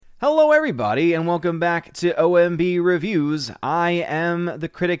Hello everybody, and welcome back to OMB Reviews. I am the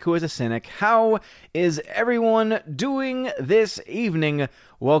critic who is a cynic. How is everyone doing this evening?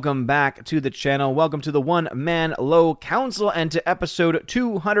 Welcome back to the channel. Welcome to the One Man Low Council and to episode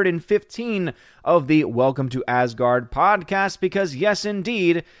 215 of the Welcome to Asgard podcast, because yes,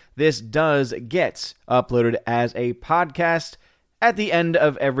 indeed, this does get uploaded as a podcast at the end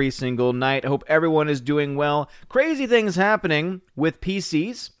of every single night. I hope everyone is doing well. Crazy things happening with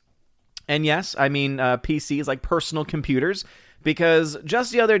PCs. And yes, I mean PCs like personal computers, because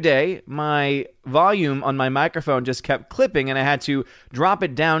just the other day, my volume on my microphone just kept clipping and I had to drop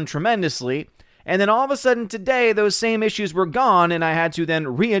it down tremendously. And then all of a sudden today, those same issues were gone and I had to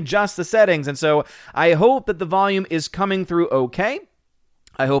then readjust the settings. And so I hope that the volume is coming through okay.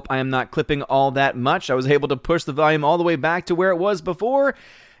 I hope I am not clipping all that much. I was able to push the volume all the way back to where it was before,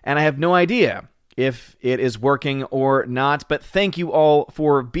 and I have no idea if it is working or not, but thank you all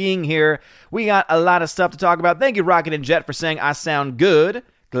for being here. We got a lot of stuff to talk about. Thank you, Rocket and Jet, for saying I sound good.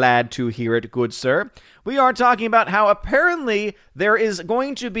 Glad to hear it, good sir. We are talking about how apparently there is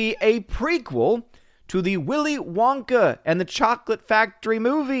going to be a prequel to the Willy Wonka and the Chocolate Factory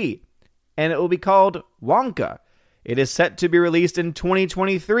movie, and it will be called Wonka. It is set to be released in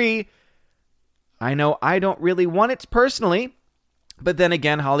 2023. I know I don't really want it personally, but then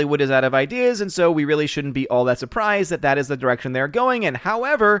again, Hollywood is out of ideas, and so we really shouldn't be all that surprised that that is the direction they're going in.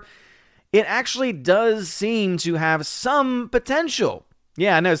 However, it actually does seem to have some potential.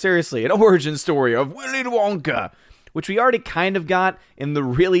 Yeah, no, seriously, an origin story of Willy Wonka, which we already kind of got in the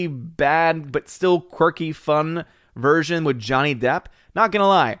really bad but still quirky, fun version with Johnny Depp. Not gonna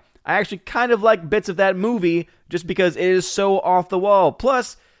lie, I actually kind of like bits of that movie just because it is so off the wall.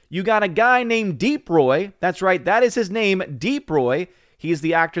 Plus, you got a guy named Deep Roy. That's right, that is his name, Deep Roy. He's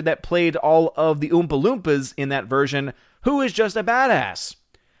the actor that played all of the Oompa Loompas in that version, who is just a badass.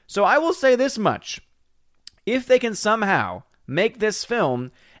 So I will say this much. If they can somehow make this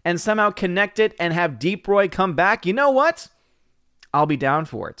film and somehow connect it and have Deep Roy come back, you know what? I'll be down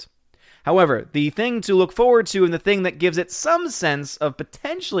for it. However, the thing to look forward to and the thing that gives it some sense of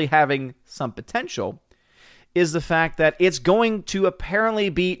potentially having some potential is the fact that it's going to apparently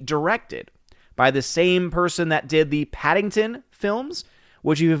be directed by the same person that did the Paddington films,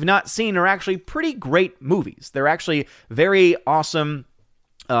 which you have not seen are actually pretty great movies. They're actually very awesome,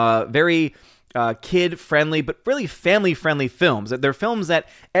 very kid-friendly, but really family-friendly films. They're films that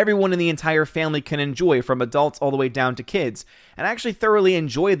everyone in the entire family can enjoy, from adults all the way down to kids, and I actually thoroughly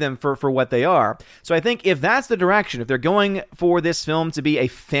enjoy them for what they are. So I think if that's the direction, if they're going for this film to be a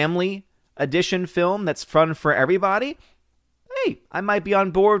family edition film that's fun for everybody, hey, I might be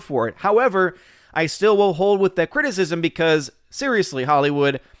on board for it. However, I still will hold with that criticism because, seriously,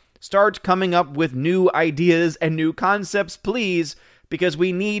 Hollywood, start coming up with new ideas and new concepts, please, because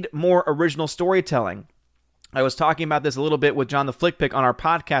we need more original storytelling. I was talking about this a little bit with John the Flick Pick on our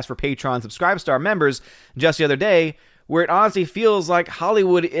podcast for Patreon Subscribe-Star members just the other day, where it honestly feels like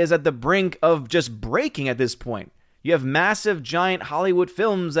Hollywood is at the brink of just breaking at this point. You have massive, giant Hollywood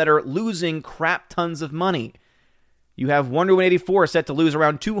films that are losing crap tons of money. You have Wonder Woman 84 set to lose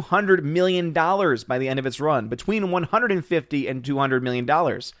around $200 million by the end of its run, between $150 and $200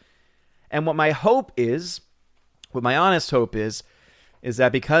 million. And what my hope is, what my honest hope is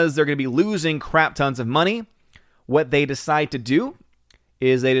that because they're going to be losing crap tons of money, what they decide to do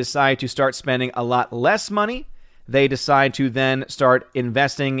is they decide to start spending a lot less money. They decide to then start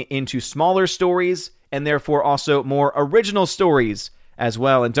investing into smaller stories, and therefore also more original stories as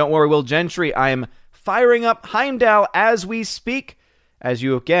well. And don't worry, Will Gentry, I am firing up Heimdall as we speak, as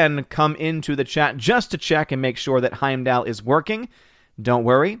you again come into the chat just to check and make sure that Heimdall is working. Don't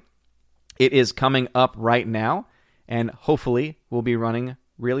worry, it is coming up right now, and hopefully will be running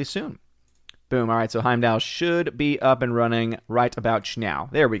really soon. Boom, all right, so Heimdall should be up and running right about now.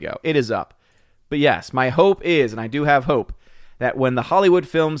 There we go, it is up. But yes, my hope is, and I do have hope, that when the Hollywood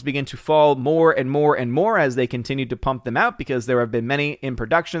films begin to fall more and more and more as they continue to pump them out, because there have been many in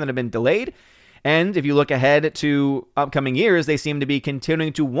production that have been delayed, and if you look ahead to upcoming years, they seem to be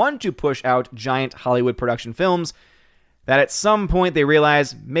continuing to want to push out giant Hollywood production films, that at some point they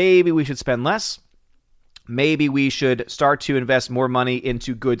realize maybe we should spend less, maybe we should start to invest more money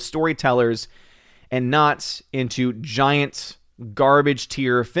into good storytellers and not into giant garbage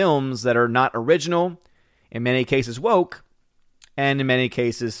tier films that are not original, in many cases woke, and in many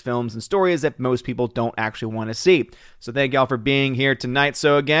cases films and stories that most people don't actually want to see. So thank y'all for being here tonight.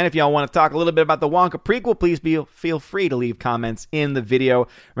 So again, if y'all want to talk a little bit about the Wonka prequel, please feel free to leave comments in the video.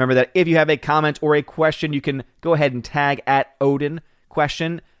 Remember that if you have a comment or a question, you can go ahead and tag at Odin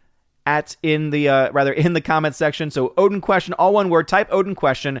question in the comment section. So Odin question, all one word, type Odin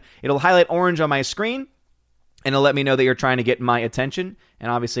question. It'll highlight orange on my screen, and it'll let me know that you're trying to get my attention.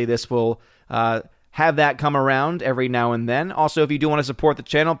 And obviously this will have that come around every now and then. Also, if you do want to support the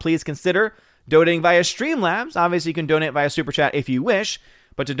channel, please consider donating via Streamlabs. Obviously, you can donate via Super Chat if you wish,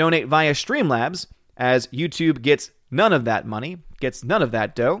 but to donate via Streamlabs, as YouTube gets none of that money, gets none of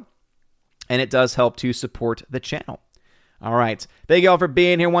that dough, and it does help to support the channel. All right. Thank you all for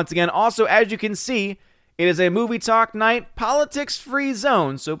being here once again. Also, as you can see, it is a movie talk night, politics-free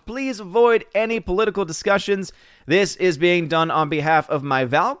zone, so please avoid any political discussions. This is being done on behalf of my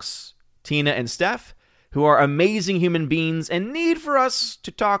Valks, Tina and Steph, who are amazing human beings and need for us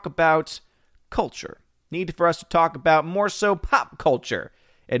to talk about culture. Need for us to talk about more so pop culture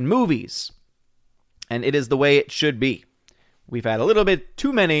and movies. And it is the way it should be. We've had a little bit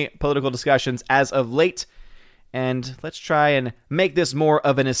too many political discussions as of late, and let's try and make this more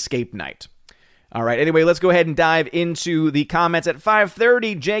of an escape night. All right, anyway, let's go ahead and dive into the comments at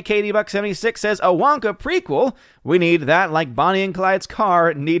 5:30. JKD76 says, a Wonka prequel? We need that like Bonnie and Clyde's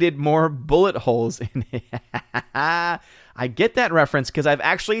car needed more bullet holes in it. I get that reference because I've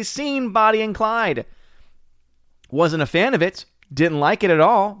actually seen Bonnie and Clyde. Wasn't a fan of it. Didn't like it at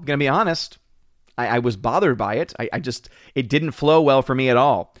all, I'm going to be honest. I was bothered by it. It didn't flow well for me at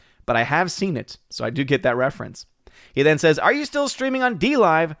all. But I have seen it, so I do get that reference. He then says, are you still streaming on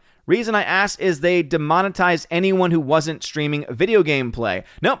DLive? Reason I ask is they demonetized anyone who wasn't streaming video game play.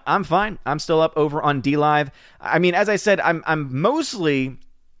 Nope, I'm fine. I'm still up over on DLive. I mean, as I said, I'm mostly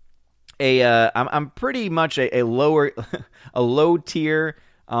I'm pretty much a lower, a low tier,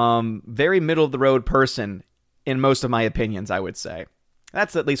 very middle of the road person in most of my opinions, I would say.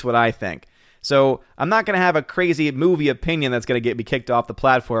 That's at least what I think. So I'm not going to have a crazy movie opinion that's going to get me kicked off the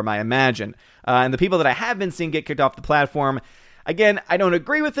platform, I imagine. And the people that I have been seeing get kicked off the platform, again, I don't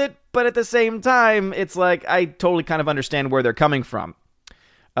agree with it, but at the same time, it's like I totally kind of understand where they're coming from.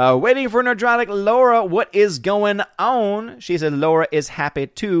 Waiting for Nerdrotic Laura, what is going on? She said Laura is happy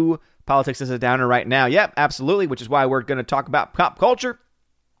too. Politics is a downer right now. Yep, absolutely, which is why we're going to talk about pop culture.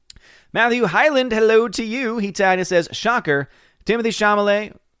 Matthew Highland, hello to you. He says, shocker, Timothy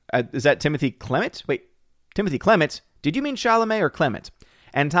Chalamet. Is that Timothy Clement? Wait, Timothy Clement. Did you mean Chalamet or Clement?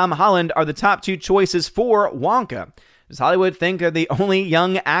 And Tom Holland are the top two choices for Wonka. Does Hollywood think they're the only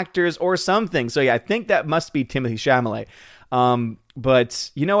young actors or something? So yeah, I think that must be Timothy Chalamet.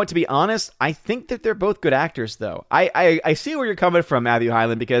 But you know what, to be honest, I think that they're both good actors, though. I see where you're coming from, Matthew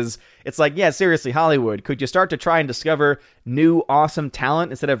Highland, because it's like, yeah, seriously, Hollywood, could you start to try and discover new, awesome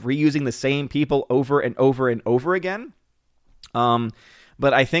talent instead of reusing the same people over and over and over again?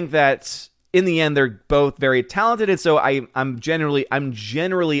 But I think that in the end, they're both very talented, and so I'm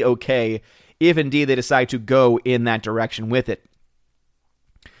generally okay if indeed they decide to go in that direction with it.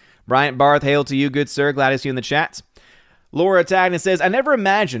 Bryant Barth, hail to you, good sir. Glad to see you in the chat. Laura Tagnan says, I never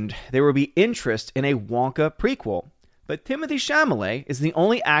imagined there would be interest in a Wonka prequel, but Timothy Chalamet is the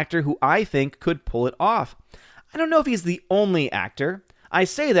only actor who I think could pull it off. I don't know if he's the only actor. I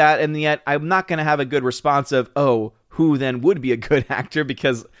say that, and yet I'm not going to have a good response of, oh, who then would be a good actor,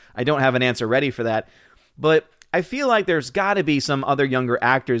 because I don't have an answer ready for that. But I feel like there's got to be some other younger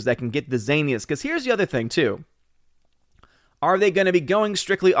actors that can get the zaniness, because here's the other thing, too. Are they going to be going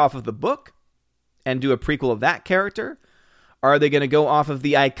strictly off of the book and do a prequel of that character? Are they going to go off of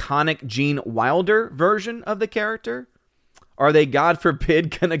the iconic Gene Wilder version of the character? Are they, God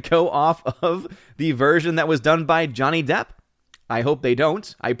forbid, going to go off of the version that was done by Johnny Depp? I hope they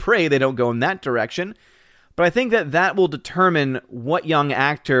don't. I pray they don't go in that direction. But I think that will determine what young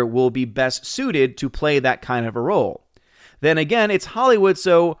actor will be best suited to play that kind of a role. Then again, it's Hollywood,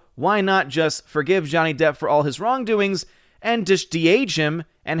 so why not just forgive Johnny Depp for all his wrongdoings and just de-age him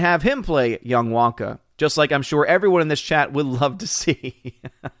and have him play young Wonka? Just like I'm sure everyone in this chat would love to see.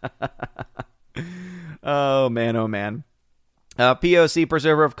 Oh, man, oh, man. POC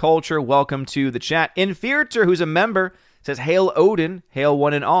Preserver of Culture, welcome to the chat. Infirter, who's a member, says, hail Odin, hail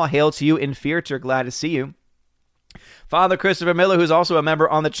one and all, hail to you, Infirter, glad to see you. Father Christopher Miller, who's also a member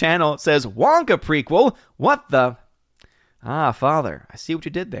on the channel, says, Wonka prequel, what the... Ah, Father, I see what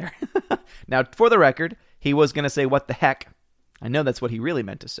you did there. Now, for the record, he was going to say, what the heck? I know that's what he really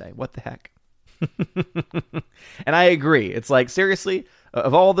meant to say, what the heck? And I agree. It's like, seriously,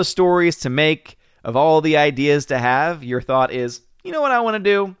 of all the stories to make, of all the ideas to have, your thought is, you know what I want to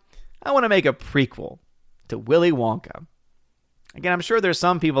do? I want to make a prequel to Willy Wonka. Again, I'm sure there's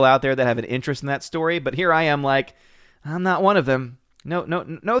some people out there that have an interest in that story, but here I am like, I'm not one of them.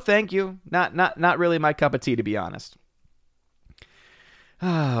 No, thank you. Not really my cup of tea, to be honest.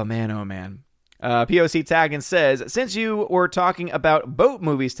 Oh, man, oh, man. POC Taggin says, since you were talking about boat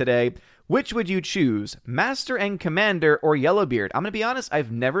movies today, which would you choose, Master and Commander or Yellowbeard? I'm going to be honest,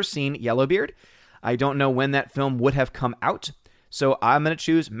 I've never seen Yellowbeard. I don't know when that film would have come out. So I'm going to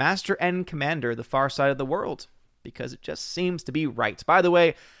choose Master and Commander, The Far Side of the World, because it just seems to be right. By the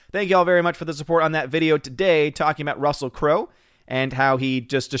way, thank you all very much for the support on that video today, talking about Russell Crowe and how he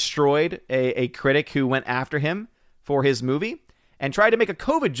just destroyed a critic who went after him for his movie and tried to make a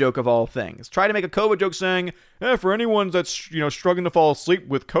COVID joke of all things. Tried to make a COVID joke saying, for anyone that's struggling to fall asleep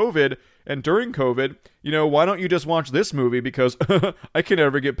with COVID and during COVID, why don't you just watch this movie because I can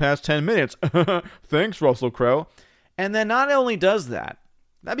never get past 10 minutes. Thanks, Russell Crowe. And then not only does that,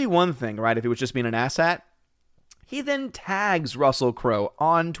 that'd be one thing, right, if he was just being an asshat. He then tags Russell Crowe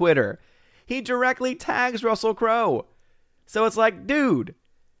on Twitter. He directly tags Russell Crowe. So it's like, dude,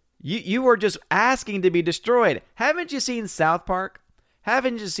 you are just asking to be destroyed. Haven't you seen South Park?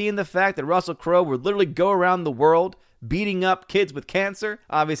 Haven't you seen the fact that Russell Crowe would literally go around the world beating up kids with cancer?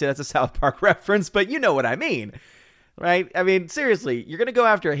 Obviously, that's a South Park reference, but you know what I mean. Right? I mean, seriously, you're going to go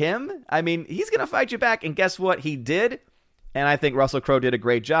after him? I mean, he's going to fight you back, and guess what? He did, and I think Russell Crowe did a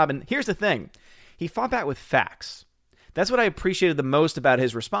great job. And here's the thing. He fought back with facts. That's what I appreciated the most about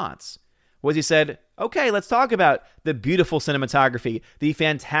his response, was he said, okay, let's talk about the beautiful cinematography, the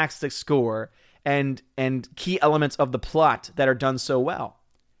fantastic score, and key elements of the plot that are done so well.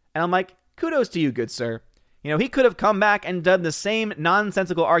 And I'm like, kudos to you, good sir. He could have come back and done the same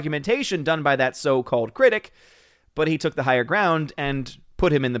nonsensical argumentation done by that so-called critic, but he took the higher ground and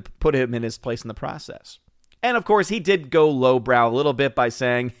put him in his place in the process. And of course, he did go lowbrow a little bit by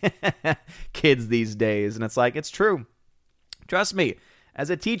saying, kids these days. And it's like, it's true. Trust me,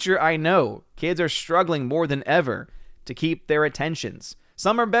 as a teacher, I know kids are struggling more than ever to keep their attentions.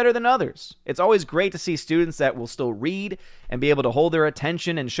 Some are better than others. It's always great to see students that will still read and be able to hold their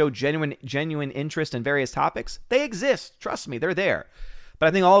attention and show genuine interest in various topics. They exist. Trust me, they're there. But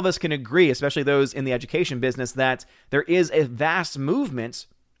I think all of us can agree, especially those in the education business, that there is a vast movement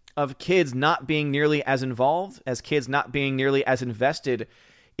of kids not being nearly as involved, as kids not being nearly as invested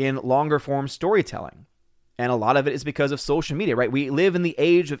in longer form storytelling. And a lot of it is because of social media, right? We live in the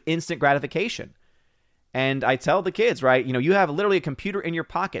age of instant gratification. And I tell the kids, right, you have literally a computer in your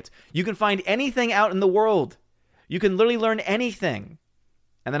pocket. You can find anything out in the world. You can literally learn anything.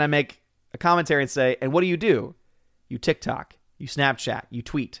 And then I make a commentary and say, and what do? You TikTok, you Snapchat, you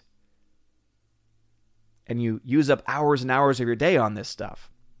tweet. And you use up hours and hours of your day on this stuff.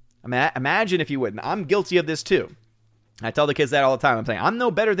 I mean, imagine if you wouldn't. I'm guilty of this too. I tell the kids that all the time. I'm saying, I'm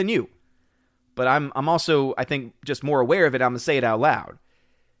no better than you. But I'm also, I think, just more aware of it. I'm going to say it out loud.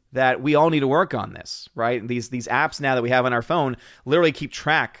 That we all need to work on this, right? These apps now that we have on our phone literally keep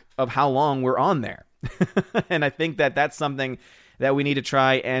track of how long we're on there. And I think that that's something that we need to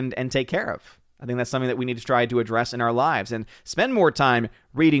try and take care of. I think that's something that we need to try to address in our lives and spend more time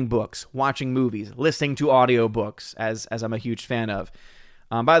reading books, watching movies, listening to audiobooks, as I'm a huge fan of.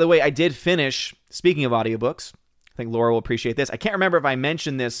 By the way, I did finish, speaking of audiobooks, I think Laura will appreciate this. I can't remember if I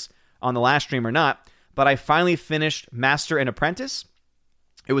mentioned this on the last stream or not, but I finally finished Master and Apprentice.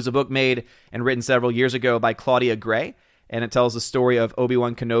 It was a book made and written several years ago by Claudia Gray, and it tells the story of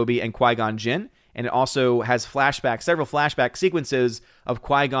Obi-Wan Kenobi and Qui-Gon Jinn, and it also has several flashback sequences of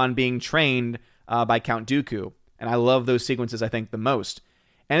Qui-Gon being trained by Count Dooku, and I love those sequences, I think, the most.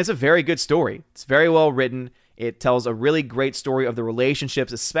 And it's a very good story. It's very well written. It tells a really great story of the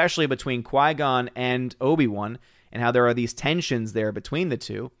relationships, especially between Qui-Gon and Obi-Wan, and how there are these tensions there between the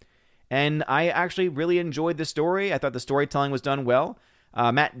two. And I actually really enjoyed the story. I thought the storytelling was done well.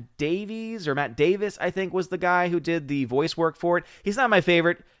 Matt Davies, I think, was the guy who did the voice work for it. He's not my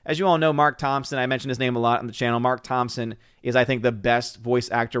favorite. As you all know, Mark Thompson, I mentioned his name a lot on the channel. Mark Thompson is, I think, the best voice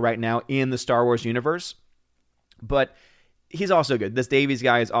actor right now in the Star Wars universe. But he's also good. This Davies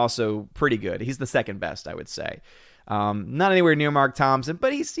guy is also pretty good. He's the second best, I would say. Not anywhere near Mark Thompson,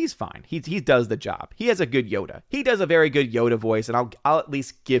 but he's fine. He does the job. He has a good Yoda. He does a very good Yoda voice, and I'll at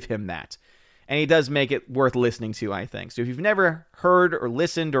least give him that. And he does make it worth listening to, I think. So if you've never heard or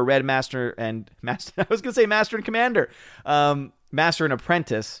listened or read Master and Commander, Master and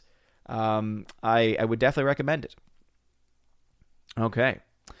Apprentice, I would definitely recommend it. Okay.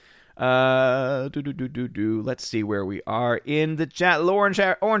 Let's see where we are in the chat. Orange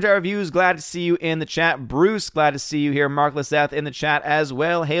Eye Reviews, glad to see you in the chat. Bruce, glad to see you here. Mark Lisseth in the chat as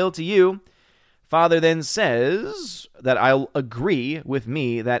well. Hail to you. Father then says that I'll agree with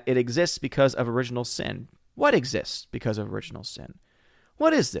me that it exists because of original sin. What exists because of original sin?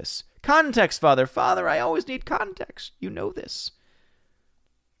 What is this? Context, Father. Father, I always need context. You know this.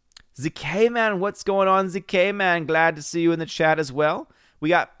 ZK Man, what's going on, ZK Man? Glad to see you in the chat as well. We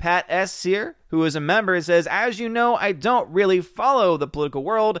got Pat S. here, who is a member. It says, as you know, I don't really follow the political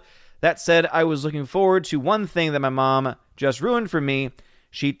world. That said, I was looking forward to one thing that my mom just ruined for me.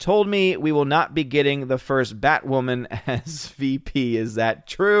 She told me we will not be getting the first Batwoman as VP. Is that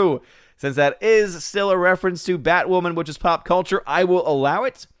true? Since that is still a reference to Batwoman, which is pop culture, I will allow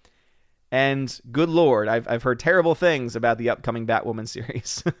it. And good Lord, I've heard terrible things about the upcoming Batwoman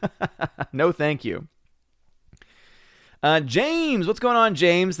series. No, thank you. James, what's going on,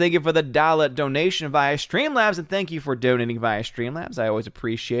 James? Thank you for the $1 donation via Streamlabs, and thank you for donating via Streamlabs. I always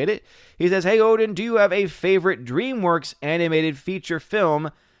appreciate it. He says, hey, Odin, do you have a favorite DreamWorks animated feature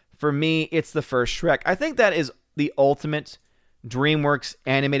film? For me, it's the first Shrek. I think that is the ultimate DreamWorks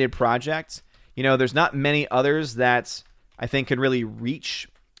animated project. You know, there's not many others that I think could really reach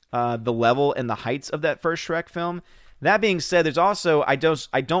the level and the heights of that first Shrek film. That being said, there's also, I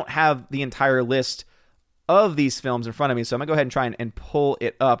don't have the entire list of these films in front of me, so I'm going to go ahead and try and pull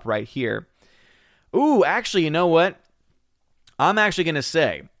it up right here. Ooh, actually, you know what? I'm actually going to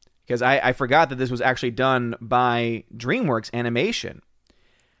say, because I forgot that this was actually done by DreamWorks Animation.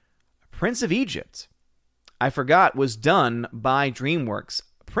 Prince of Egypt, I forgot, was done by DreamWorks.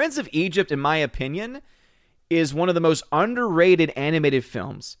 Prince of Egypt, in my opinion, is one of the most underrated animated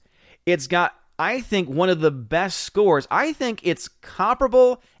films. It's got, I think, one of the best scores. I think it's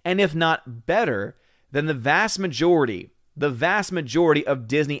comparable, and if not better, than the vast majority of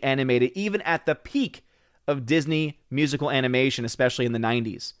Disney animated, even at the peak of Disney musical animation, especially in the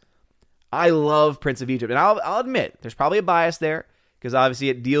 90s. I love Prince of Egypt, and I'll admit, there's probably a bias there, because obviously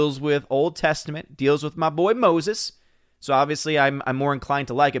it deals with Old Testament, deals with my boy Moses, so obviously I'm more inclined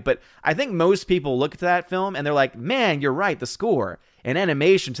to like it, but I think most people look at that film, and they're like, man, you're right, the score and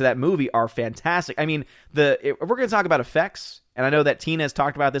animation to that movie are fantastic. I mean, if we're going to talk about effects, and I know that Tina has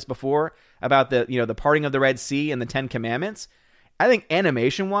talked about this before, about the parting of the Red Sea and the Ten Commandments. I think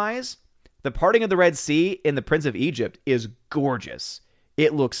animation-wise, the parting of the Red Sea in The Prince of Egypt is gorgeous.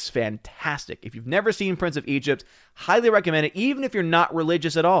 It looks fantastic. If you've never seen Prince of Egypt, highly recommend it, even if you're not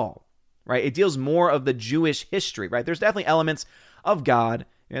religious at all, right? It deals more of the Jewish history, right? There's definitely elements of God.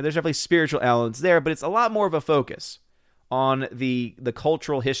 There's definitely spiritual elements there, but it's a lot more of a focus on the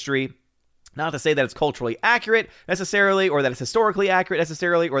cultural history. Not to say that it's culturally accurate necessarily, or that it's historically accurate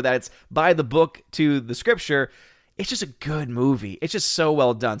necessarily, or that it's by the book to the scripture. It's just a good movie. It's just so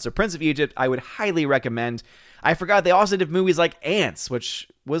well done. So Prince of Egypt, I would highly recommend. I forgot they also did movies like Ants, which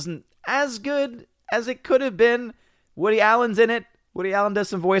wasn't as good as it could have been. Woody Allen's in it. Woody Allen does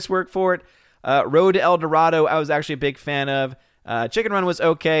some voice work for it. Road to El Dorado, I was actually a big fan of. Chicken Run was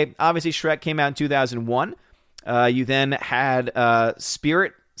okay. Obviously, Shrek came out in 2001. You then had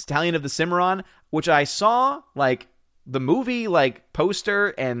Spirit, Stallion of the Cimarron, which I saw, like, the movie, like, poster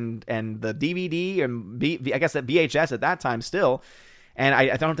and the DVD and I guess that VHS at that time still, and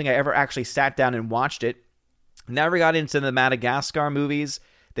I don't think I ever actually sat down and watched it. Never got into the Madagascar movies.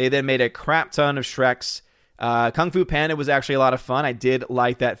 They then made a crap ton of Shreks. Kung Fu Panda was actually a lot of fun. I did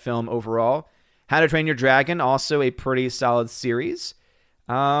like that film overall. How to Train Your Dragon, also a pretty solid series.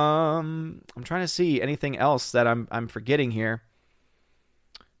 I'm trying to see anything else that I'm forgetting here.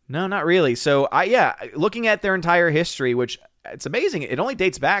 No, not really. So, looking at their entire history, which it's amazing. It only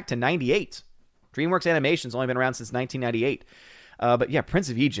dates back to 98. DreamWorks Animation's only been around since 1998. But yeah, Prince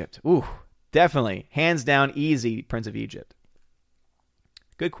of Egypt. Ooh, definitely. Hands down, easy Prince of Egypt.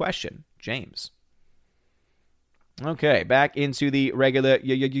 Good question, James. Okay, back into the regular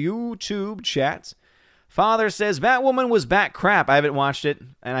YouTube chat. Father says, Batwoman was bat crap. I haven't watched it,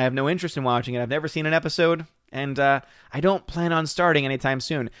 and I have no interest in watching it. I've never seen an episode. And I don't plan on starting anytime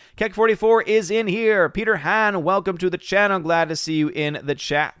soon. Keck44 is in here. Peter Han, welcome to the channel. Glad to see you in the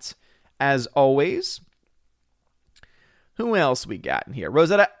chat, as always. Who else we got in here?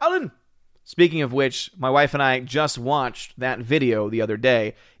 Rosetta Allen. Speaking of which, my wife and I just watched that video the other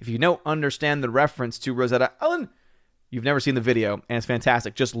day. If you don't understand the reference to Rosetta Allen, you've never seen the video, and it's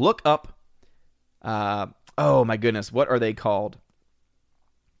fantastic. Just look up, oh my goodness, what are they called?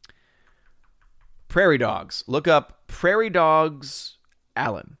 Prairie Dogs. Look up Prairie Dogs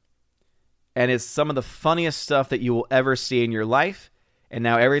Allen. And it's some of the funniest stuff that you will ever see in your life. And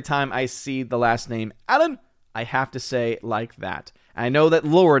now every time I see the last name Allen, I have to say like that. And I know that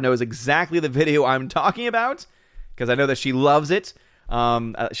Laura knows exactly the video I'm talking about, because I know that she loves it.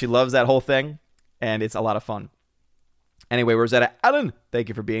 She loves that whole thing, and it's a lot of fun. Anyway, Rosetta Allen, thank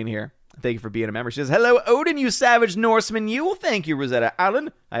you for being here. Thank you for being a member. She says, hello, Odin, you savage Norseman. You. Well, thank you, Rosetta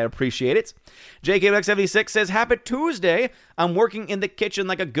Allen. I appreciate it. JKX76 says, happy Tuesday. I'm working in the kitchen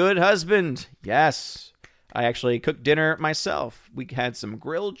like a good husband. Yes. I actually cooked dinner myself. We had some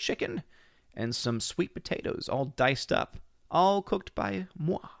grilled chicken and some sweet potatoes all diced up all cooked by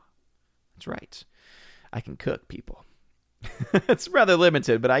moi. That's right. I can cook, people. It's rather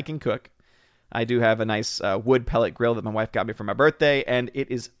limited, but I can cook. I do have a nice wood pellet grill that my wife got me for my birthday, and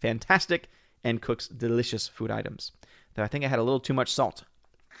it is fantastic and cooks delicious food items. Though I think I had a little too much salt.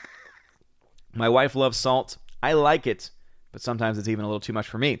 My wife loves salt. I like it, but sometimes it's even a little too much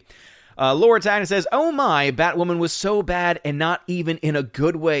for me. Laura Tagner says, oh my, Batwoman was so bad and not even in a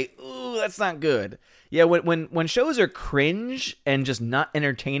good way. Ooh, that's not good. Yeah, when shows are cringe and just not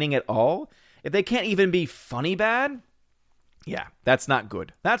entertaining at all, if they can't even be funny bad, yeah, that's not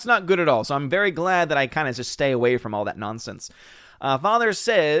good. That's not good at all. So I'm very glad that I kind of just stay away from all that nonsense. Father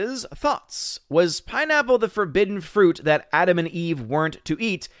says, thoughts. Was pineapple the forbidden fruit that Adam and Eve weren't to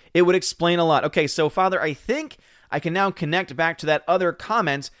eat? It would explain a lot. Okay, so Father, I think I can now connect back to that other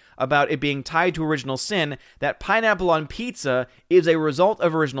comment about it being tied to original sin, that pineapple on pizza is a result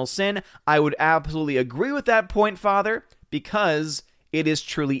of original sin. I would absolutely agree with that point, Father, because it is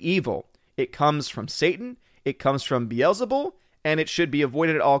truly evil. It comes from Satan. It comes from Beelzebul, and it should be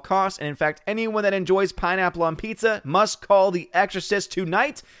avoided at all costs. And in fact, anyone that enjoys pineapple on pizza must call the exorcist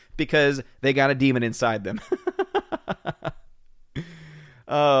tonight because they got a demon inside them.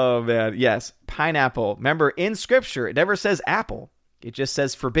 Oh, man. Yes, pineapple. Remember, in Scripture, it never says apple. It just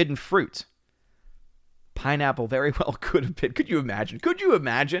says forbidden fruit. Pineapple very well could have been. Could you imagine? Could you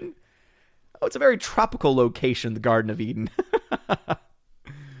imagine? Oh, it's a very tropical location, the Garden of Eden.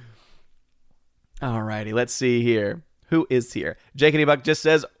 Alrighty, let's see here. Who is here? Jake Buck just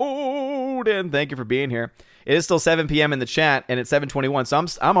says, Odin, thank you for being here. It is still 7 p.m. in the chat, and it's 7:21, so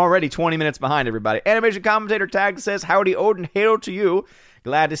I'm already 20 minutes behind everybody. Animation Commentator Tag says, howdy, Odin, hail to you.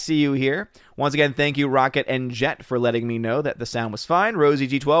 Glad to see you here. Once again, thank you, Rocket and Jet, for letting me know that the sound was fine. Rosie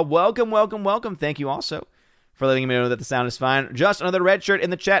G12, welcome. Thank you also for letting me know that the sound is fine. Just another red shirt in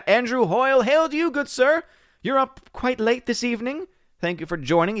the chat. Andrew Hoyle, hail to you, good sir. You're up quite late this evening. Thank you for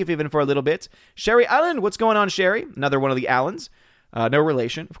joining, if even for a little bit. Sherry Allen, what's going on, Sherry? Another one of the Allens. No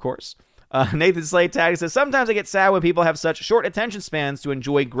relation, of course. Nathan Slade Tag says, sometimes I get sad when people have such short attention spans to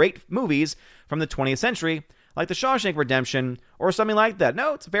enjoy great movies from the 20th century, like The Shawshank Redemption, or something like that.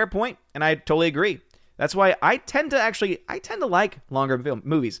 No, it's a fair point, and I totally agree. That's why I tend to like longer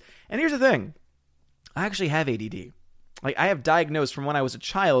movies. And here's the thing. I actually have ADD. Like, I have diagnosed from when I was a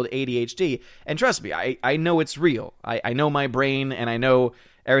child ADHD, and trust me, I know it's real. I know my brain, and I know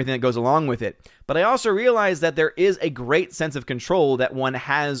everything that goes along with it. But I also realize that there is a great sense of control that one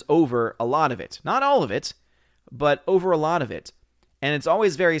has over a lot of it. Not all of it, but over a lot of it. And it's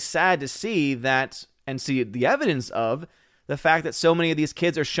always very sad to see that, and see the evidence of, the fact that so many of these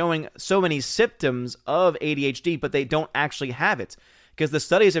kids are showing so many symptoms of ADHD, but they don't actually have it. Because the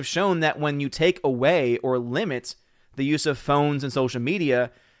studies have shown that when you take away or limit the use of phones and social media,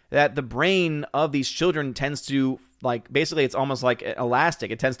 that the brain of these children tends to, like, basically it's almost like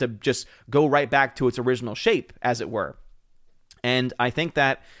elastic. It tends to just go right back to its original shape, as it were. And I think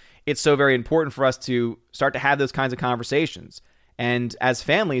that it's so very important for us to start to have those kinds of conversations. And as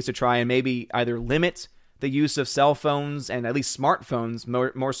families, to try and maybe either limit the use of cell phones and at least smartphones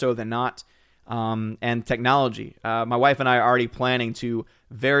more so than not, and technology. My wife and I are already planning to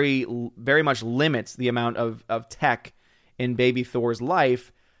very, very much limit the amount of tech in baby Thor's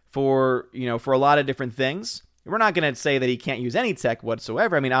life for a lot of different things. We're not going to say that he can't use any tech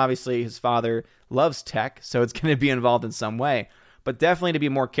whatsoever. I mean, obviously his father loves tech, so it's going to be involved in some way, but definitely to be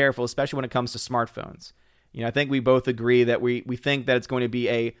more careful, especially when it comes to smartphones. I think we both agree that we think that it's going to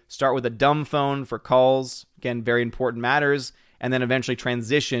be start with a dumb phone for calls, again, very important matters, and then eventually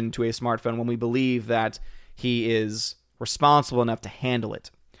transition to a smartphone when we believe that he is responsible enough to handle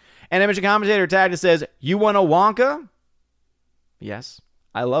it. And Image Commentator Tag says, you want a Wonka? Yes,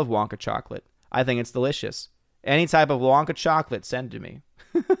 I love Wonka chocolate. I think it's delicious. Any type of Wonka chocolate, send to me.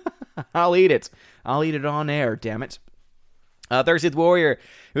 I'll eat it. I'll eat it on air, damn it. Thirstieth Warrior,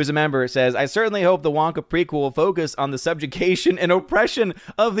 who's a member, says, I certainly hope the Wonka prequel will focus on the subjugation and oppression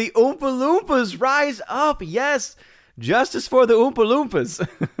of the Oompa Loompas. Rise up, yes. Justice for the Oompa Loompas.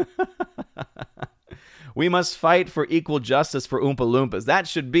 We must fight for equal justice for Oompa Loompas. That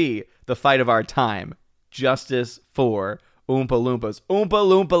should be the fight of our time. Justice for Oompa Loompas. Oompa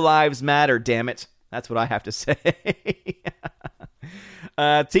Loompa lives matter, damn it. That's what I have to say.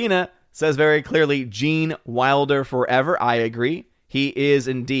 Tina says very clearly, Gene Wilder forever. I agree. He is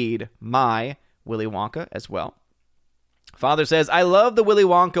indeed my Willy Wonka as well. Father says, I love the Willy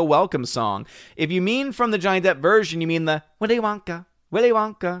Wonka welcome song. If you mean from the Johnny Depp version, you mean the Willy Wonka, Willy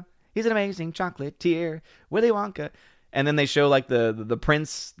Wonka, he's an amazing chocolatier, Willy Wonka. And then they show like the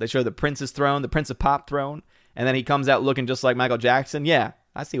prince, they show the prince's throne, the Prince of Pop throne, and then he comes out looking just like Michael Jackson. Yeah,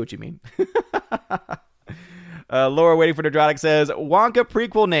 I see what you mean. Laura waiting for Nadrotic says, Wonka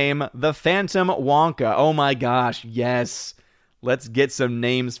prequel name, The Phantom Wonka. Oh my gosh, yes. Let's get some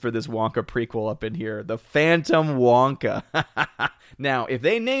names for this Wonka prequel up in here. The Phantom Wonka. Now, if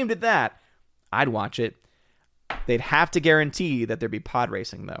they named it that, I'd watch it. They'd have to guarantee that there'd be pod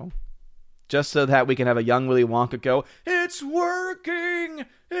racing, though. Just so that we can have a young Willy Wonka go, it's working!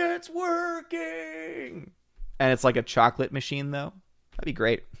 It's working! And it's like a chocolate machine, though. That'd be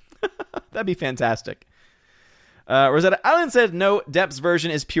great. That'd be fantastic. Rosetta Allen said, no, Depp's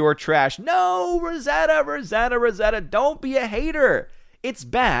version is pure trash. No, Rosetta, don't be a hater. It's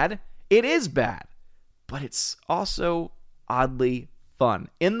bad. It is bad. But it's also oddly fun.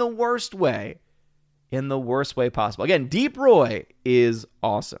 In the worst way. In the worst way possible. Again, Deep Roy is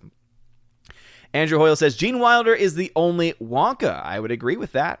awesome. Andrew Hoyle says, Gene Wilder is the only Wonka. I would agree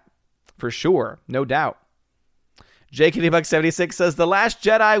with that. For sure. No doubt. JKDBuck76 says, The Last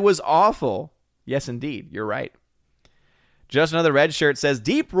Jedi was awful. Yes, indeed. You're right. Just Another Red Shirt says,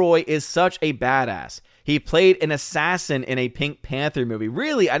 Deep Roy is such a badass. He played an assassin in a Pink Panther movie.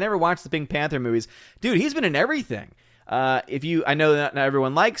 Really? I never watched the Pink Panther movies. Dude, he's been in everything. I know that not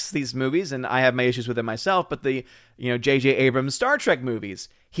everyone likes these movies, and I have my issues with them myself, but the, J.J. Abrams Star Trek movies,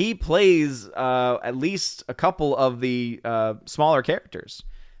 he plays at least a couple of the smaller characters.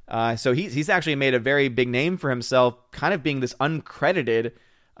 So he's actually made a very big name for himself, kind of being this uncredited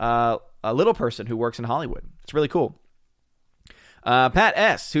little person who works in Hollywood. It's really cool. Pat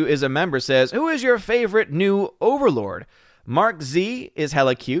S., who is a member, says, who is your favorite new Overlord? Mark Z is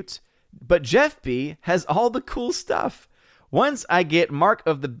hella cute, but Jeff B has all the cool stuff. Once I get Mark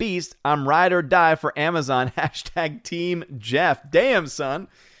of the Beast, I'm ride or die for Amazon. # Team Jeff. Damn, son.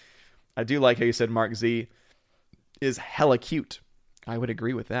 I do like how you said Mark Z is hella cute. I would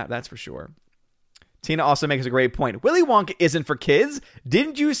agree with that. That's for sure. Tina also makes a great point. Willy Wonka isn't for kids.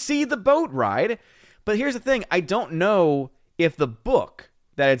 Didn't you see the boat ride? But here's the thing. I don't know if the book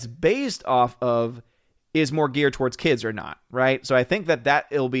that it's based off of is more geared towards kids or not, right? So I think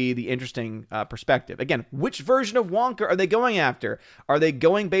that'll be the interesting perspective. Again, which version of Wonka are they going after? Are they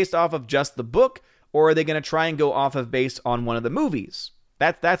going based off of just the book, or are they going to try and go off of based on one of the movies?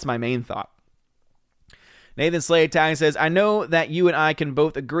 That's my main thought. Nathan Slade Italian says, I know that you and I can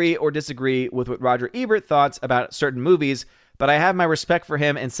both agree or disagree with what Roger Ebert thoughts about certain movies, but I have my respect for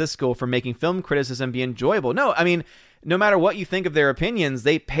him and Siskel for making film criticism be enjoyable. No, I mean, no matter what you think of their opinions,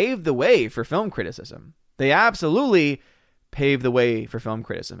 they paved the way for film criticism. They absolutely paved the way for film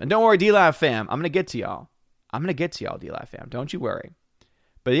criticism. And don't worry, D-Lab fam, I'm going to get to y'all. D-Lab fam. Don't you worry.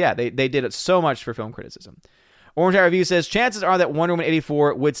 But yeah, they did it so much for film criticism. Orange Eye Review says, chances are that Wonder Woman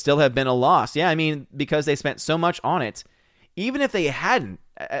 84 would still have been a loss. Yeah, I mean, because they spent so much on it. Even if they hadn't,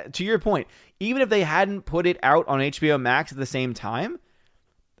 to your point, even if they hadn't put it out on HBO Max at the same time,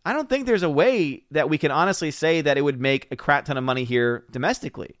 I don't think there's a way that we can honestly say that it would make a crap ton of money here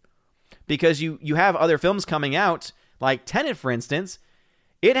domestically. Because you have other films coming out, like Tenet, for instance.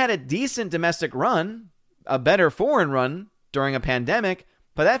 It had a decent domestic run, a better foreign run during a pandemic,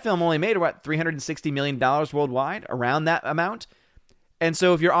 but that film only made about $360 million worldwide, around that amount. And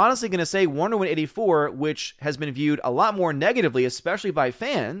so if you're honestly going to say Wonder Woman 84, which has been viewed a lot more negatively, especially by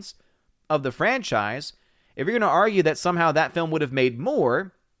fans of the franchise, if you're going to argue that somehow that film would have made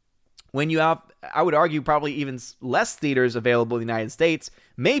more, when you have, I would argue, probably even less theaters available in the United States,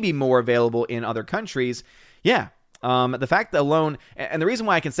 maybe more available in other countries. Yeah, the fact that alone, and the reason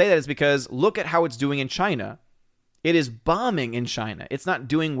why I can say that is because look at how it's doing in China. It is bombing in China. It's not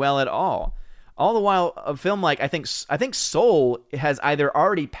doing well at all. All the while, a film like, I think Soul has either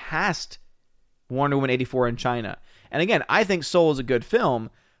already passed Wonder Woman 84 in China. And again, I think Soul is a good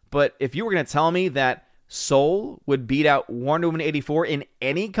film, but if you were going to tell me that Soul would beat out Wonder Woman 84 in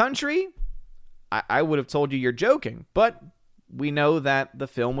any country, I would have told you you're joking. But we know that the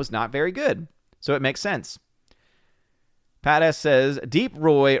film was not very good, so it makes sense. Pat S. says, Deep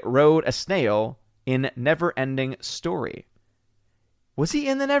Roy rode a snail in Never-Ending Story. Was he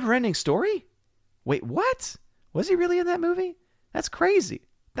in the Never-Ending Story? Wait, what? Was he really in that movie? That's crazy.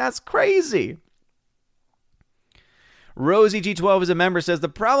 That's crazy. Rosie G12 is a member, says, the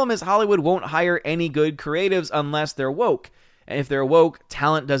problem is Hollywood won't hire any good creatives unless they're woke. And if they're woke,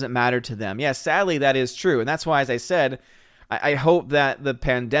 talent doesn't matter to them. Yeah, sadly, that is true. And that's why, as I said, I hope that the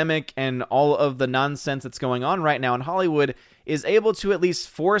pandemic and all of the nonsense that's going on right now in Hollywood is able to at least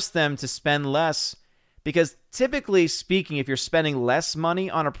force them to spend less. Because typically speaking, if you're spending less money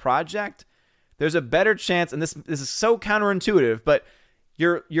on a project, there's a better chance, and this is so counterintuitive, but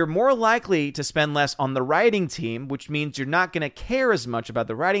you're more likely to spend less on the writing team, which means you're not going to care as much about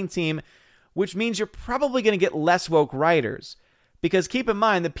the writing team, which means you're probably going to get less woke writers. Because keep in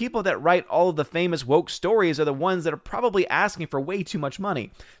mind, the people that write all of the famous woke stories are the ones that are probably asking for way too much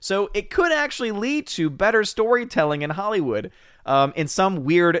money. So it could actually lead to better storytelling in Hollywood in some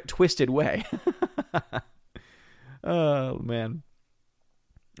weird, twisted way. Oh, man.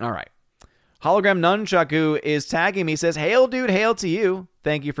 All right. Hologram Nunchaku is tagging me, says, "Hail, dude, hail to you.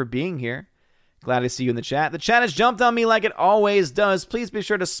 Thank you for being here. Glad to see you in the chat. The chat has jumped on me like it always does. Please be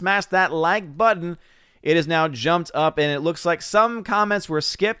sure to smash that like button. It is now jumped up, and it looks like some comments were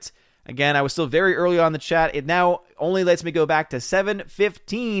skipped. Again, I was still very early on the chat. It now only lets me go back to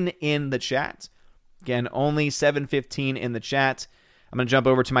 7:15 in the chat. Again, only 7:15 in the chat. I'm going to jump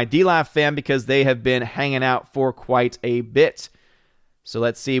over to my DLAF fam because they have been hanging out for quite a bit. So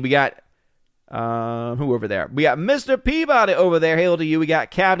let's see. We got who over there? We got Mr. Peabody over there. Hail to you. We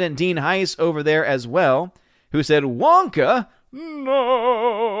got Captain Dean Heiss over there as well, who said, Wonka?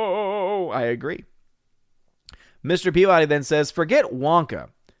 No. I agree. Mr. Peabody then says, forget Wonka.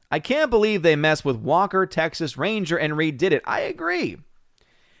 I can't believe they messed with Walker, Texas Ranger, and redid it. I agree.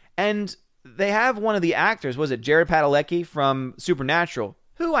 And they have one of the actors, was it Jared Padalecki from Supernatural,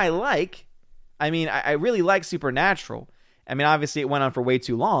 who I like. I mean, I really like Supernatural. I mean, obviously it went on for way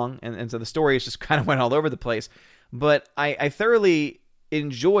too long, and so the stories just kind of went all over the place. But I thoroughly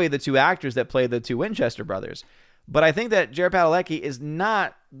enjoy the two actors that play the two Winchester brothers. But I think that Jared Padalecki is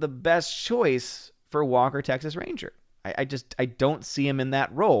not the best choice for Walker, Texas Ranger. I don't see him in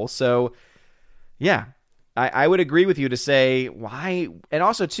that role. So, yeah, I would agree with you to say, why? And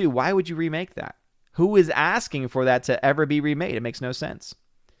also, too, why would you remake that? Who is asking for that to ever be remade? It makes no sense.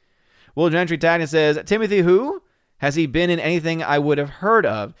 Will Gentry Titan says, Timothy who? Has he been in anything I would have heard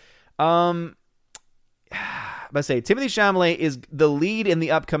of? Let's say Timothy Chalamet is the lead in the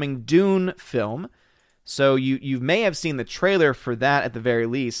upcoming Dune film. So you may have seen the trailer for that at the very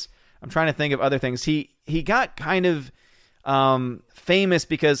least. I'm trying to think of other things. He got kind of famous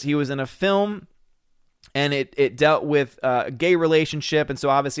because he was in a film and it dealt with a gay relationship. And so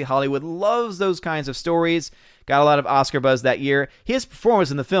obviously Hollywood loves those kinds of stories. Got a lot of Oscar buzz that year. His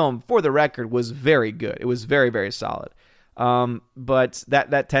performance in the film, for the record, was very good. It was very, very solid. But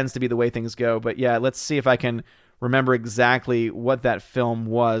that tends to be the way things go. But yeah, let's see if I can remember exactly what that film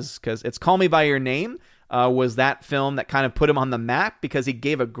was. Because it's Call Me By Your Name was that film that kind of put him on the map because he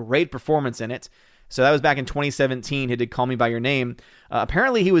gave a great performance in it. So that was back in 2017. He did Call Me By Your Name.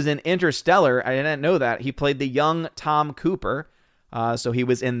 Apparently he was in Interstellar. I didn't know that. He played the young Tom Cooper. So he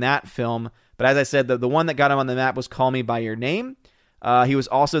was in that film. But as I said, the one that got him on the map was Call Me By Your Name. He was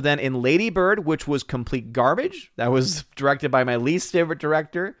also then in Lady Bird, which was complete garbage. That was directed by my least favorite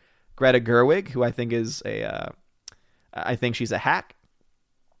director, Greta Gerwig, who I think is I think she's a hack.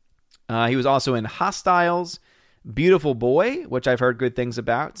 He was also in Hostiles, Beautiful Boy, which I've heard good things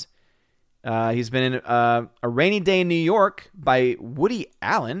about. He's been in A Rainy Day in New York by Woody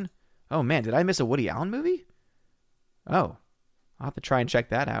Allen. Oh man, did I miss a Woody Allen movie? Oh, I'll have to try and check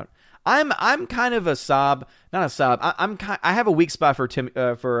that out. I'm kind of a sob, not a sob. I have a weak spot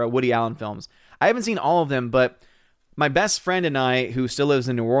for Woody Allen films. I haven't seen all of them, but my best friend and I, who still lives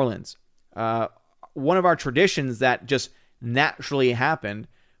in New Orleans, one of our traditions that just naturally happened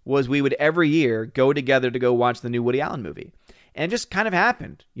was we would every year go together to go watch the new Woody Allen movie. And it just kind of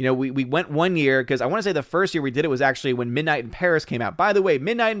happened. You know, we went one year, because I want to say the first year we did it was actually when Midnight in Paris came out. By the way,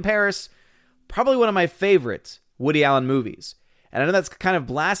 Midnight in Paris, probably one of my favorite Woody Allen movies. And I know that's kind of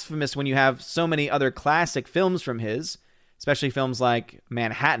blasphemous when you have so many other classic films from his, especially films like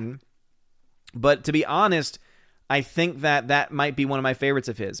Manhattan. But to be honest, I think that might be one of my favorites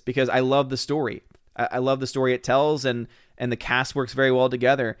of his, because I love the story. I love the story it tells, and the cast works very well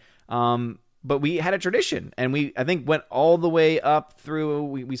together. But we had a tradition, and I think went all the way up through.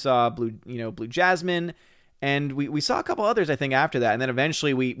 We saw Blue Jasmine, and we saw a couple others, I think, after that. And then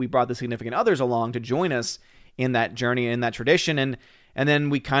eventually we brought the significant others along to join us in that journey, in that tradition. And then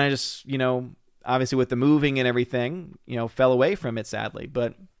we kind of just, obviously with the moving and everything, fell away from it, sadly.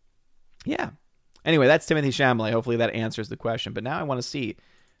 But yeah. Anyway, that's Timothy Chalamet. Hopefully that answers the question. But now I want to see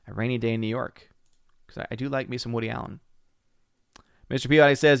A Rainy Day in New York, because I do like me some Woody Allen. Mr.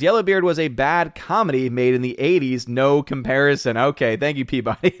 Peabody says, Yellowbeard was a bad comedy made in the 80s. No comparison. Okay, thank you,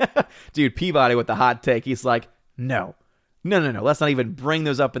 Peabody. Dude, Peabody with the hot take. He's like, no. Let's not even bring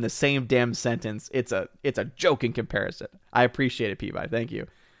those up in the same damn sentence. It's a joke in comparison. I appreciate it, Peabody. Thank you.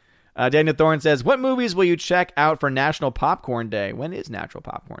 Daniel Thorne says, what movies will you check out for National Popcorn Day? When is National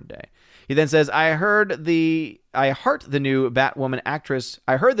Popcorn Day? He then says, I heard the new Batwoman actress.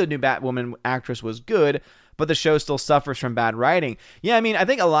 I heard the new Batwoman actress was good, but the show still suffers from bad writing. Yeah, I mean, I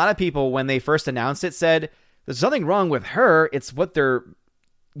think a lot of people, when they first announced it, said, there's nothing wrong with her. It's what they're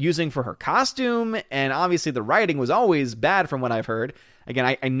using for her costume, and obviously the writing was always bad from what I've heard.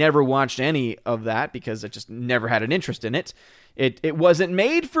 Again, I never watched any of that because I just never had an interest in it. It wasn't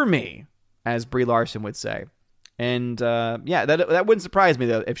made for me, as Brie Larson would say. And that wouldn't surprise me,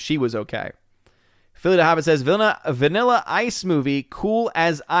 though, if she was okay. Philly the Hobbit says, Vanilla Ice movie, Cool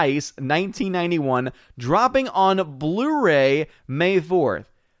as Ice, 1991, dropping on Blu-ray May 4th.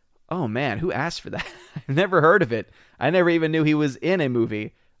 Oh, man, who asked for that? I've never heard of it. I never even knew he was in a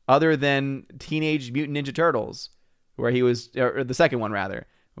movie other than Teenage Mutant Ninja Turtles, where he was, or the second one, rather,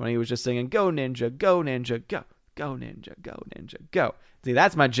 when he was just singing, go ninja, go ninja, go, go ninja, go ninja, go. See,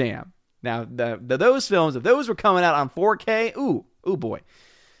 that's my jam. Now, those films, if those were coming out on 4K, ooh boy.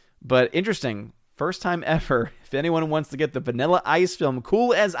 But interesting, first time ever, if anyone wants to get the Vanilla Ice film,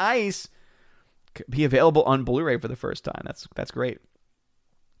 Cool as Ice, be available on Blu-ray for the first time. That's great.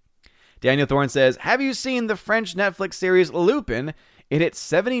 Daniel Thorne says, have you seen the French Netflix series Lupin? It hit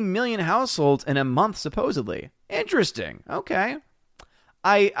 70 million households in a month, supposedly. Interesting. Okay.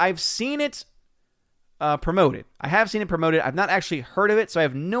 I've seen it promoted. I have seen it promoted. I've not actually heard of it, so I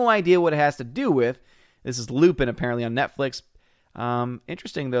have no idea what it has to do with. This is Lupin, apparently, on Netflix.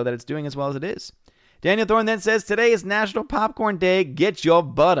 Interesting, though, that it's doing as well as it is. Daniel Thorne then says, today is National Popcorn Day. Get your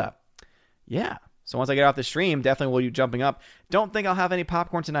butt up. Yeah. So once I get off the stream, definitely will be jumping up. Don't think I'll have any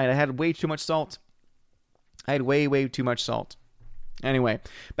popcorn tonight. I had way too much salt. Way too much salt. Anyway,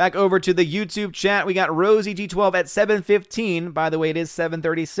 back over to the YouTube chat. We got Rosie G12 at 7:15. By the way, it is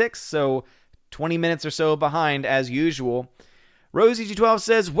 7:36, so 20 minutes or so behind as usual. Rosie G12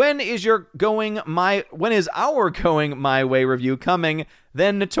 says, when is our Going My Way review coming?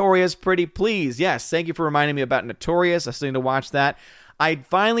 Then Notorious, pretty please. Yes, thank you for reminding me about Notorious. I still need to watch that. I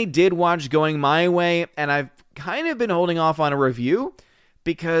finally did watch Going My Way, and I've kind of been holding off on a review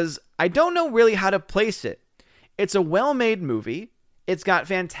because I don't know really how to place it. It's a well-made movie. It's got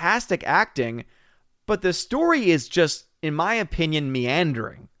fantastic acting, but the story is just, in my opinion,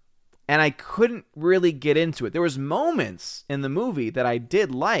 meandering. And I couldn't really get into it. There was moments in the movie that I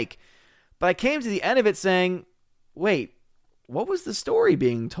did like, but I came to the end of it saying, wait, what was the story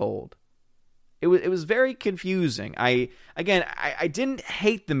being told? It was very confusing. I didn't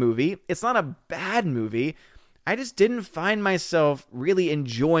hate the movie. It's not a bad movie. I just didn't find myself really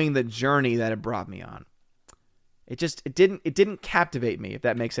enjoying the journey that it brought me on. It didn't captivate me, if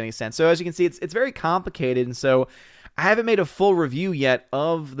that makes any sense. So as you can see, it's very complicated, and so I haven't made a full review yet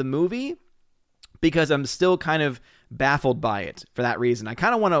of the movie because I'm still kind of baffled by it for that reason. I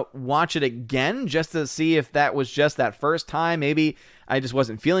kind of want to watch it again just to see if that was just that first time. Maybe I just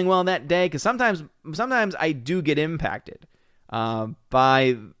wasn't feeling well that day, because sometimes I do get impacted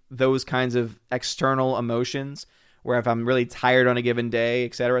by those kinds of external emotions, where if I'm really tired on a given day,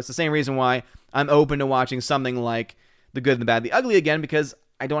 etc. It's the same reason why I'm open to watching something like The Good, the Bad, the Ugly again, because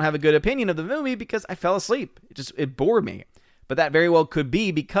I don't have a good opinion of the movie because I fell asleep. It bored me. But that very well could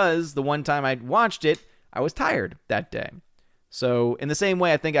be because the one time I watched it, I was tired that day. So in the same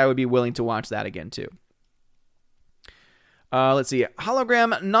way, I think I would be willing to watch that again too. Let's see.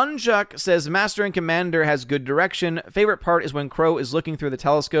 Hologram Nunchuck says, Master and Commander has good direction. Favorite part is when Crow is looking through the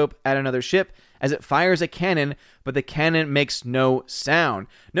telescope at another ship as it fires a cannon, but the cannon makes no sound.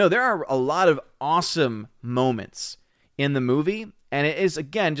 No, there are a lot of awesome moments in the movie, and it is,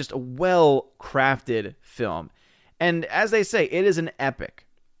 again, just a well-crafted film. And as they say, it is an epic.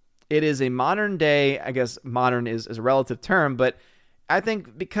 It is a modern day, I guess modern is a relative term, but I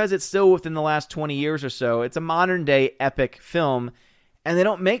think because it's still within the last 20 years or so, it's a modern day epic film, and they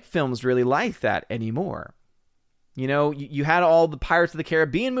don't make films really like that anymore. You know, you had all the Pirates of the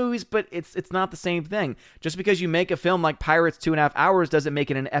Caribbean movies, but it's not the same thing. Just because you make a film like Pirates 2.5 Hours doesn't make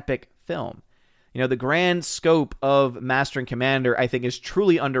it an epic film. You know, the grand scope of Master and Commander, I think, is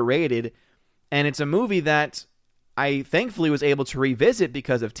truly underrated, and it's a movie that I thankfully was able to revisit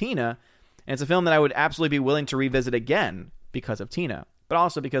because of Tina, and it's a film that I would absolutely be willing to revisit again because of Tina, but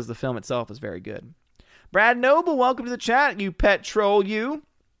also because the film itself is very good. Brad Noble, welcome to the chat, you pet troll, you.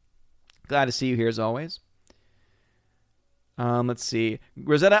 Glad to see you here as always. Let's see.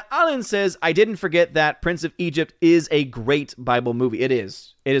 Rosetta Allen says, I didn't forget that Prince of Egypt is a great Bible movie. It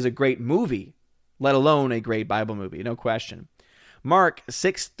is. It is a great movie, let alone a great Bible movie, no question. Mark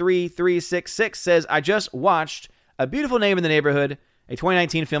 63366 says, I just watched A Beautiful Name in the Neighborhood, a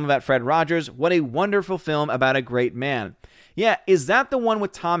 2019 film about Fred Rogers. What a wonderful film about a great man. Yeah, is that the one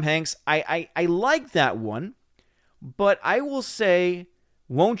with Tom Hanks? I like that one, but I will say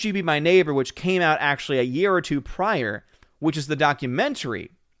Won't You Be My Neighbor, which came out actually a year or two prior, which is the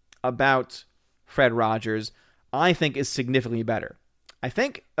documentary about Fred Rogers, I think is significantly better. I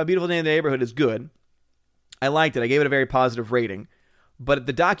think A Beautiful Day in the Neighborhood is good. I liked it. I gave it a very positive rating. But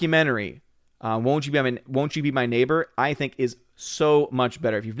the documentary, Won't You Be My Neighbor, I think is so much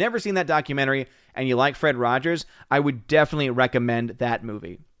better. If you've never seen that documentary and you like Fred Rogers, I would definitely recommend that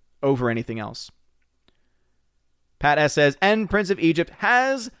movie over anything else. Pat S. says, and Prince of Egypt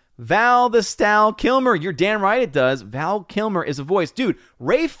has Val the Stal Kilmer. You're damn right it does. Val Kilmer is a voice. Dude,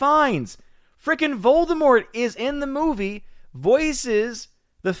 Ralph Fiennes, freaking Voldemort, is in the movie, voices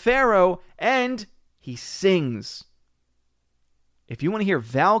the Pharaoh, and he sings. If you want to hear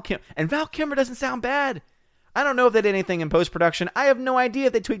Val Kilmer, and Val Kilmer doesn't sound bad. I don't know if they did anything in post-production. I have no idea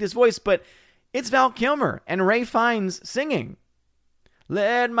if they tweaked his voice, but it's Val Kilmer and Ralph Fiennes singing.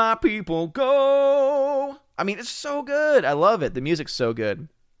 Let my people go. I mean, it's so good. I love it. The music's so good.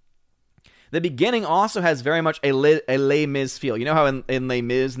 The beginning also has very much a Les Mis feel. You know how in Les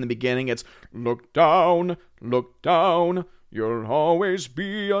Mis, in the beginning, it's, look down, you'll always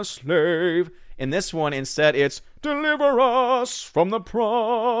be a slave. In this one, instead, it's, deliver us from the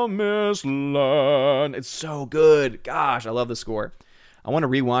promised land. It's so good. Gosh, I love the score. I want to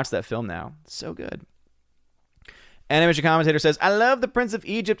rewatch that film now. It's so good. Animation Commentator says, I love The Prince of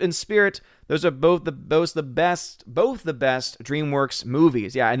Egypt and Spirit. Those are both the best DreamWorks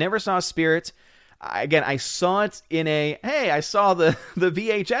movies. Yeah, I never saw Spirit. I saw it I saw the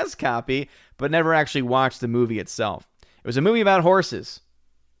VHS copy, but never actually watched the movie itself. It was a movie about horses.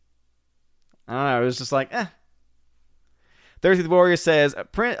 I don't know, it was just like, Thirsty the Warrior says,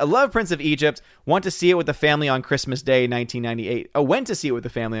 I love Prince of Egypt. Want to see it with the family on Christmas Day, 1998. Oh, went to see it with the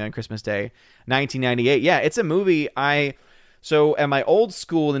family on Christmas Day, 1998. Yeah, it's a movie. So at my old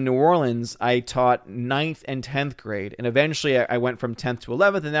school in New Orleans, I taught 9th and 10th grade. And eventually I went from 10th to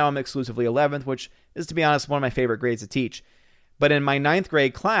 11th, and now I'm exclusively 11th, which is, to be honest, one of my favorite grades to teach. But in my 9th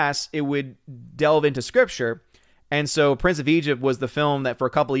grade class, it would delve into scripture. And so Prince of Egypt was the film that for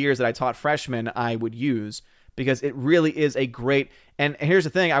a couple of years that I taught freshmen I would use, because it really is a great, and here's the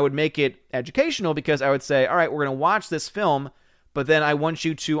thing, I would make it educational because I would say, all right, we're going to watch this film, but then I want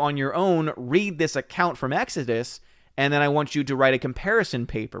you to, on your own, read this account from Exodus, and then I want you to write a comparison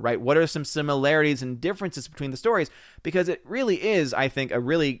paper, right? What are some similarities and differences between the stories? Because it really is, I think, a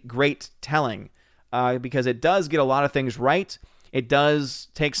really great telling, because it does get a lot of things right. It does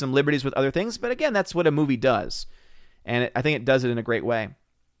take some liberties with other things, but again, that's what a movie does, and I think it does it in a great way.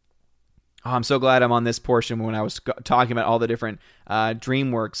 Oh, I'm so glad I'm on this portion when I was talking about all the different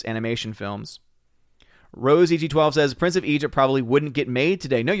DreamWorks animation films. Rose EG12 says, Prince of Egypt probably wouldn't get made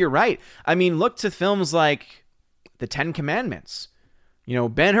today. No, you're right. I mean, look to films like The Ten Commandments. You know,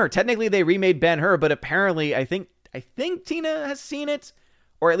 Ben-Hur. Technically, they remade Ben-Hur, but apparently, I think Tina has seen it,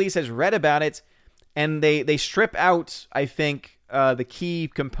 or at least has read about it, and they strip out, I think, the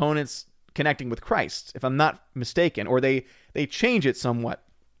key components connecting with Christ, if I'm not mistaken, or they change it somewhat,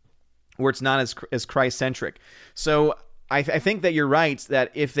 where it's not as Christ-centric. So I think that you're right, that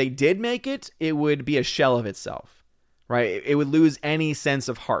if they did make it, it would be a shell of itself, right? It would lose any sense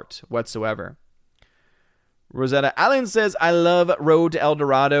of heart whatsoever. Rosetta Allen says, I love Road to El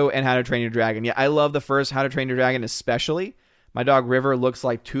Dorado and How to Train Your Dragon. Yeah, I love the first How to Train Your Dragon especially. My dog River looks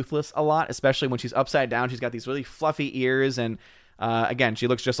like Toothless a lot, especially when she's upside down. She's got these really fluffy ears, and again, she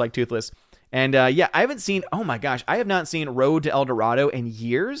looks just like Toothless. And I haven't seen, oh my gosh, I have not seen Road to El Dorado in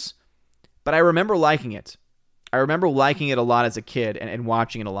years. But I remember liking it. I remember liking it a lot as a kid and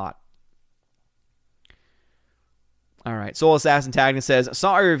watching it a lot. All right. Soul Assassin Tagnus says,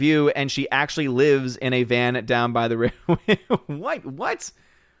 saw a review and she actually lives in a van down by the river. What?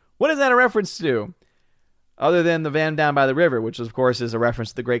 What is that a reference to? Other than the van down by the river, which of course is a reference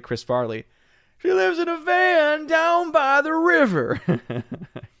to the great Chris Farley. She lives in a van down by the river.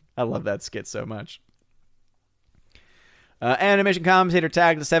 I love that skit so much. Animation Commentator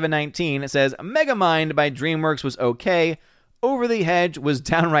tagged to 719. It says, Megamind by DreamWorks was okay. Over the Hedge was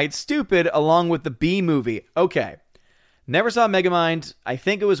downright stupid, along with the Bee Movie. Okay. Never saw Megamind. I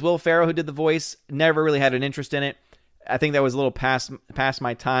think it was Will Ferrell who did the voice. Never really had an interest in it. I think that was a little past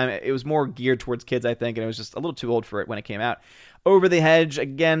my time. It was more geared towards kids, I think, and it was just a little too old for it when it came out. Over the Hedge,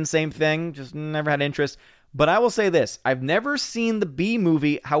 again, same thing. Just never had interest. But I will say this. I've never seen the Bee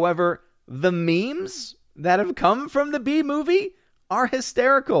Movie. However, the memes that have come from the Bee Movie are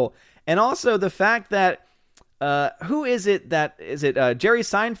hysterical. And also the fact that, who is it Jerry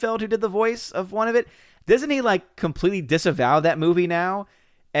Seinfeld who did the voice of one of it? Doesn't he like completely disavow that movie now?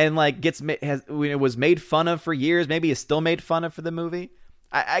 And like was made fun of for years, maybe is still made fun of for the movie?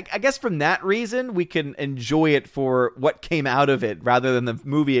 I guess from that reason, we can enjoy it for what came out of it rather than the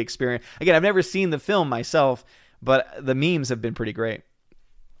movie experience. Again, I've never seen the film myself, but the memes have been pretty great.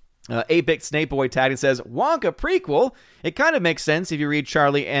 8-Bit Snake Boy tagged and says, Wonka prequel? It kind of makes sense if you read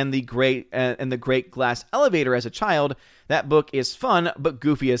Charlie and the Great Glass Elevator as a child. That book is fun, but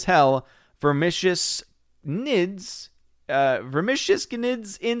goofy as hell. Vermicious Gnids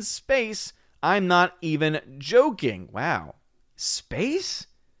in space. I'm not even joking. Wow. Space?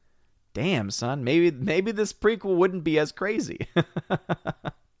 Damn, son. Maybe this prequel wouldn't be as crazy.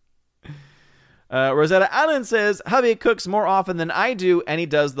 Rosetta Allen says, hubby cooks more often than I do, and he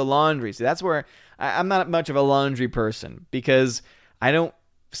does the laundry. See, that's where I'm not much of a laundry person, because I don't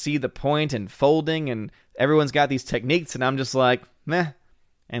see the point in folding, and everyone's got these techniques, and I'm just like, meh.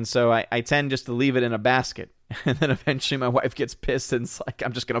 And so I tend just to leave it in a basket. And then eventually my wife gets pissed, and it's like,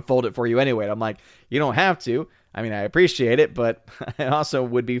 I'm just going to fold it for you anyway. And I'm like, you don't have to. I mean, I appreciate it, but I also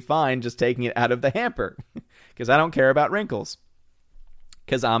would be fine just taking it out of the hamper, because I don't care about wrinkles.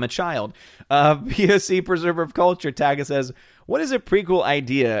 Because I'm a child. POC Preserver of Culture tag says, what is a prequel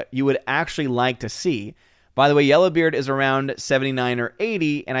idea you would actually like to see? By the way, Yellowbeard is around 79 or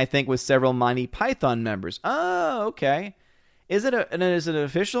 80, and I think with several Monty Python members. Oh, okay. Is it an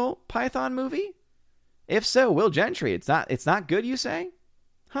official Python movie? If so, Will Gentry. It's not good, you say?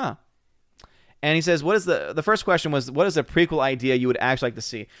 Huh. And he says, what is the first question was, what is a prequel idea you would actually like to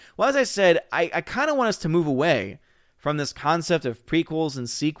see? Well, as I said, I kind of want us to move away from this concept of prequels and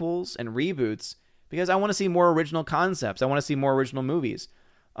sequels and reboots, because I want to see more original concepts. I want to see more original movies.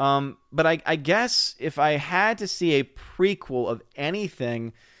 But I guess if I had to see a prequel of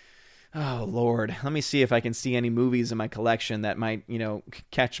anything, oh Lord, let me see if I can see any movies in my collection that might,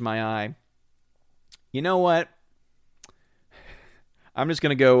 catch my eye. You know what? I'm just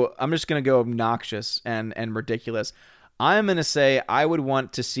gonna go obnoxious and ridiculous. I'm gonna say I would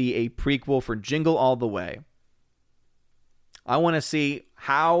want to see a prequel for Jingle All the Way. I want to see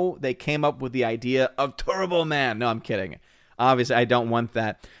how they came up with the idea of Turbo Man. No, I'm kidding. Obviously, I don't want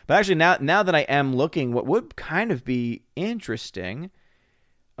that. But actually, now that I am looking, what would kind of be interesting...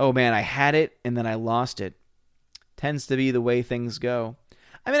 Oh, man, I had it, and then I lost it. Tends to be the way things go.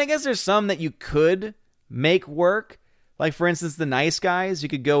 I mean, I guess there's some that you could make work. Like, for instance, the Nice Guys. You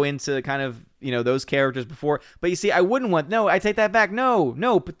could go into kind of, those characters before. But you see, I wouldn't want... No, I take that back. No,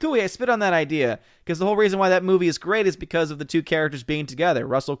 Patooey, I spit on that idea. Because the whole reason why that movie is great is because of the two characters being together.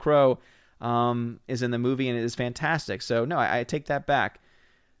 Russell Crowe is in the movie, and it is fantastic. So, no, I take that back.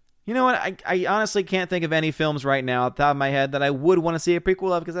 You know what? I honestly can't think of any films right now at the top of my head that I would want to see a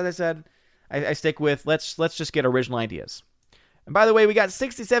prequel of. Because, as I said, I stick with, let's just get original ideas. And by the way, we got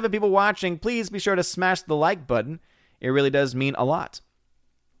 67 people watching. Please be sure to smash the like button. It really does mean a lot.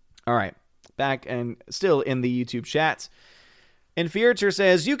 All right, back and still in the YouTube chats. Infuriator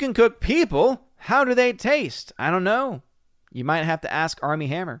says, you can cook people. How do they taste? I don't know. You might have to ask Army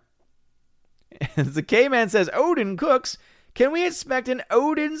Hammer. The K-Man says, Odin cooks. Can we expect an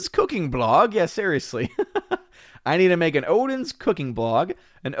Odin's cooking blog? Yeah, seriously. I need to make an Odin's cooking blog,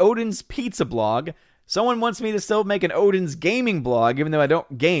 an Odin's pizza blog. Someone wants me to still make an Odin's gaming blog, even though I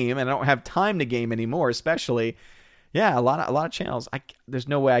don't game and I don't have time to game anymore, especially... Yeah, a lot of channels. There's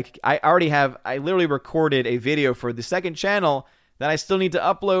no way I literally recorded a video for the second channel that I still need to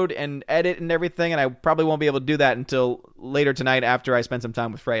upload and edit and everything, and I probably won't be able to do that until later tonight after I spend some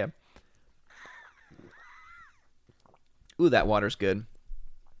time with Freya. Ooh, that water's good.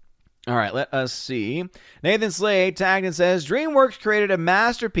 All right, let us see. Nathan Slay tagged and says, DreamWorks created a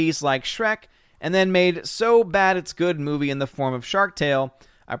masterpiece like Shrek and then made so bad it's good movie in the form of Shark Tale.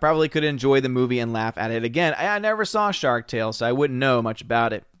 I probably could enjoy the movie and laugh at it again. I never saw Shark Tale, so I wouldn't know much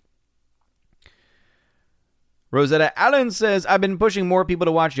about it. Rosetta Allen says, I've been pushing more people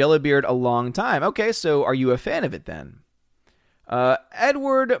to watch Yellowbeard a long time. Okay, so are you a fan of it then?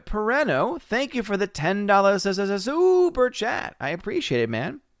 Edward Pereno, thank you for the $10 super chat. I appreciate it,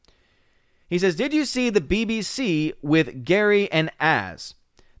 man. He says, did you see the BBC with Gary and Az?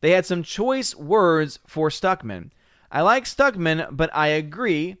 They had some choice words for Stuckman. I like Stuckman, but I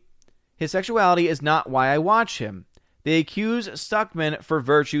agree. His sexuality is not why I watch him. They accuse Stuckman for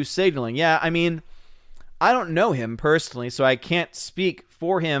virtue signaling. Yeah, I mean, I don't know him personally, so I can't speak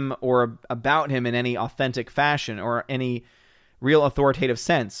for him or about him in any authentic fashion or any real authoritative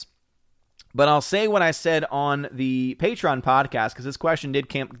sense. But I'll say what I said on the Patreon podcast, because this question did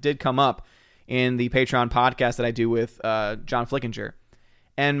come up in the Patreon podcast that I do with John Flickinger.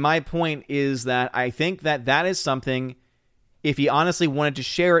 And my point is that I think that is something, if he honestly wanted to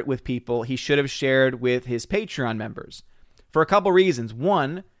share it with people, he should have shared with his Patreon members. For a couple reasons.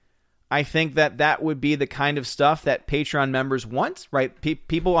 One, I think that would be the kind of stuff that Patreon members want, right?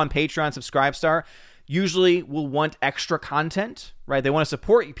 People on Patreon Subscribe Star, usually will want extra content, right? They want to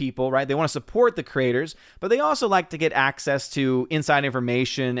support people, right? They want to support the creators, but they also like to get access to inside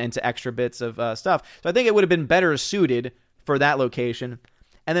information and to extra bits of stuff. So I think it would have been better suited for that location.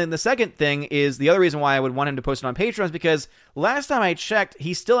 And then the second thing is the other reason why I would want him to post it on Patreon is because last time I checked,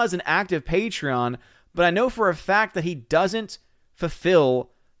 he still has an active Patreon, but I know for a fact that he doesn't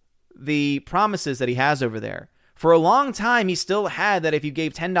fulfill the promises that he has over there. For a long time, he still had that if you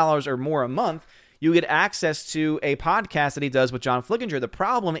gave $10 or more a month, you get access to a podcast that he does with John Flickinger. The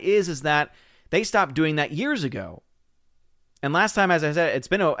problem is that they stopped doing that years ago. And last time, as I said, it's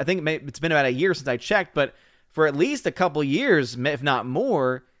been about a year since I checked, but for at least a couple years, if not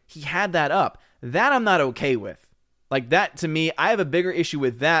more, he had that up. That I'm not okay with. Like that, to me, I have a bigger issue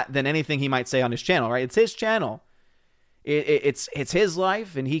with that than anything he might say on his channel, right? It's his channel. It's his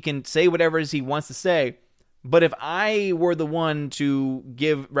life, and he can say whatever it is he wants to say. But if I were the one to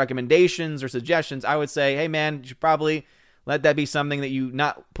give recommendations or suggestions, I would say, hey, man, you should probably let that be something that you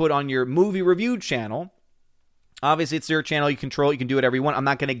not put on your movie review channel. Obviously, it's your channel. You control it. You can do whatever you want. I'm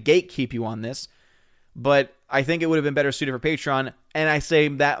not going to gatekeep you on this. But I think it would have been better suited for Patreon. And I say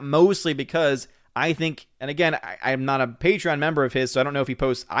that mostly because I think, and again, I'm not a Patreon member of his, so I don't know if he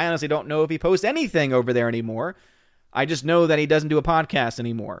posts. I honestly don't know if he posts anything over there anymore. I just know that he doesn't do a podcast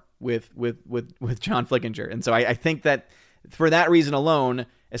anymore with John Flickinger. And so I think that for that reason alone,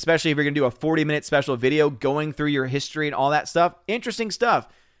 especially if you're going to do a 40-minute special video going through your history and all that stuff, interesting stuff.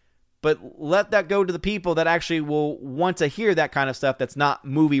 But let that go to the people that actually will want to hear that kind of stuff that's not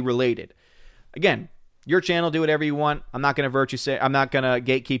movie related. Again, your channel, do whatever you want. I'm not going to I'm not going to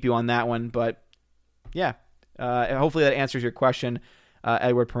gatekeep you on that one. But yeah, hopefully that answers your question,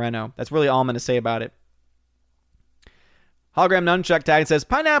 Edward Pereno. That's really all I'm going to say about it. Hologram Nunchuck tag says,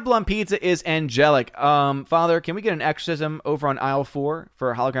 pineapple on pizza is angelic. Father, can we get an exorcism over on aisle 4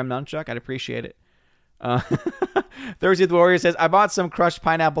 for Hologram Nunchuck? I'd appreciate it. Thursday the Warrior says, I bought some crushed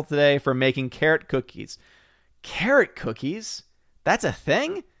pineapple today for making carrot cookies. Carrot cookies? That's a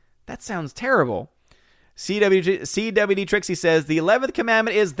thing? That sounds terrible. CWD Trixie says, the 11th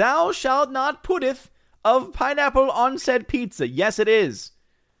commandment is, thou shalt not putteth of pineapple on said pizza. Yes, it is.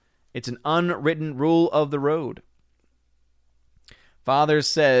 It's an unwritten rule of the road. Father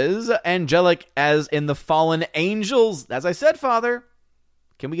says, angelic as in the fallen angels. As I said, Father.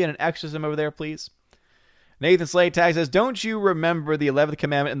 Can we get an exorcism over there, please? Nathan Slade tag says, don't you remember the 11th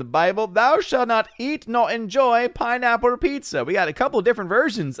commandment in the Bible? Thou shalt not eat nor enjoy pineapple pizza. We got a couple different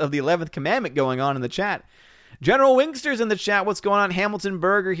versions of the 11th commandment going on in the chat. General Winkster's in the chat. What's going on? Hamilton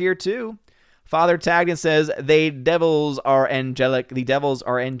Burger here too. Father tagged and says, the devils are angelic. The devils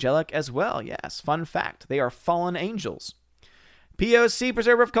are angelic as well. Yes, fun fact. They are fallen angels. POC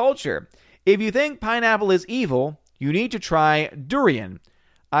Preserver of Culture. If you think pineapple is evil, you need to try durian.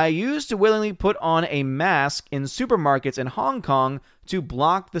 I used to willingly put on a mask in supermarkets in Hong Kong to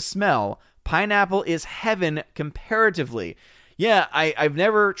block the smell. Pineapple is heaven comparatively. Yeah, I've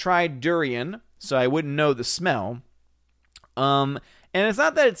never tried durian, so I wouldn't know the smell. And it's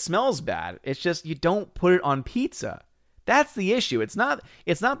not that it smells bad. It's just you don't put it on pizza. That's the issue. It's not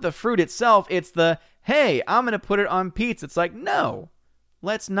the fruit itself. It's the, hey, I'm going to put it on pizza. It's like, no,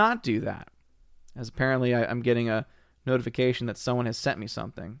 let's not do that. As apparently I'm getting a notification that someone has sent me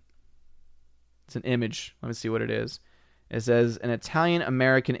something. It's an image. Let me see what it is. It says, an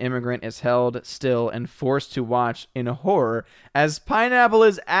Italian-American immigrant is held still and forced to watch in horror as pineapple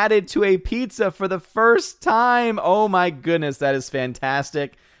is added to a pizza for the first time. Oh my goodness, that is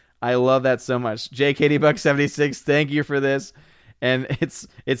fantastic. I love that so much. JKDBuck76, thank you for this. And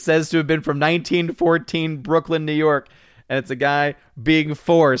it says to have been from 1914, Brooklyn, New York. And it's a guy being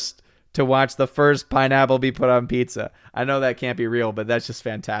forced to watch the first pineapple be put on pizza. I know that can't be real, but that's just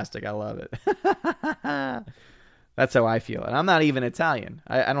fantastic. I love it. That's how I feel. And I'm not even Italian.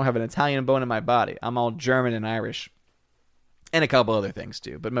 I don't have an Italian bone in my body. I'm all German and Irish. And a couple other things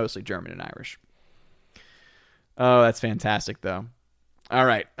too, but mostly German and Irish. Oh, that's fantastic though. All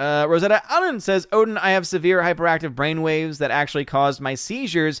right. Rosetta Allen says, Odin, I have severe hyperactive brainwaves that actually caused my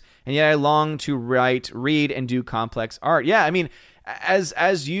seizures, and yet I long to write, read, and do complex art. Yeah, I mean,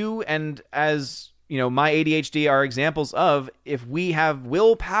 as you and as you know, my ADHD are examples of, if we have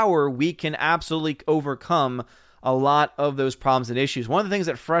willpower, we can absolutely overcome a lot of those problems and issues. One of the things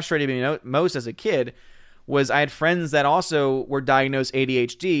that frustrated me most as a kid was I had friends that also were diagnosed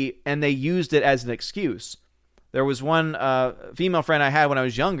ADHD, and they used it as an excuse. There was one female friend I had when I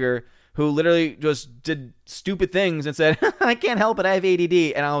was younger who literally just did stupid things and said, I can't help it, I have ADD.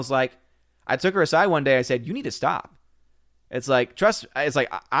 And I was like, I took her aside one day, I said, you need to stop. It's like,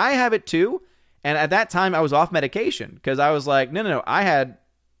 I have it too. And at that time, I was off medication because I was like, no, I had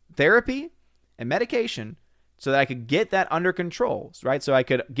therapy and medication so that I could get that under control, right? So I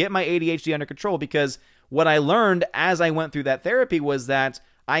could get my ADHD under control, because what I learned as I went through that therapy was that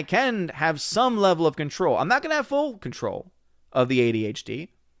I can have some level of control. I'm not going to have full control of the ADHD,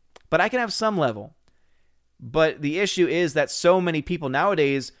 but I can have some level. But the issue is that so many people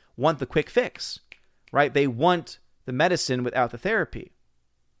nowadays want the quick fix, right? They want the medicine without the therapy.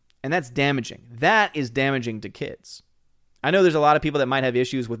 And that's damaging. That is damaging to kids. I know there's a lot of people that might have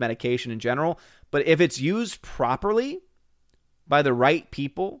issues with medication in general, but if it's used properly by the right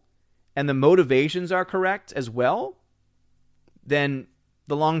people and the motivations are correct as well, then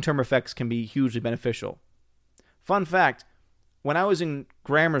the long-term effects can be hugely beneficial. Fun fact, when I was in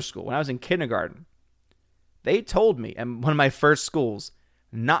grammar school, when I was in kindergarten, they told me, and one of my first schools,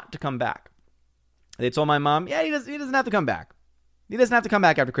 not to come back. They told my mom, yeah, he doesn't have to come back. He doesn't have to come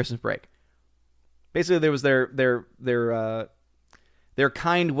back after Christmas break. Basically, there was their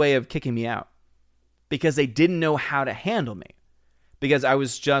kind way of kicking me out, because they didn't know how to handle me, because I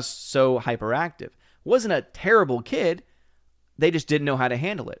was just so hyperactive. Wasn't a terrible kid. They just didn't know how to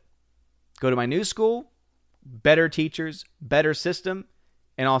handle it. Go to my new school, better teachers, better system,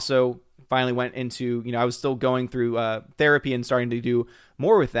 and also finally went into, I was still going through therapy and starting to do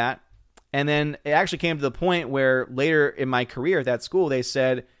more with that. And then it actually came to the point where later in my career at that school, they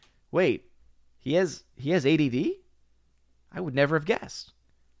said, wait, he has ADD? I would never have guessed.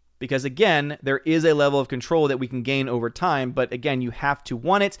 Because again, there is a level of control that we can gain over time. But again, you have to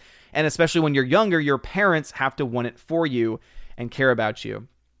want it. And especially when you're younger, your parents have to want it for you and care about you.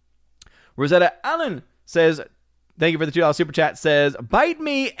 Rosetta Allen says, thank you for the $2 super chat, says, bite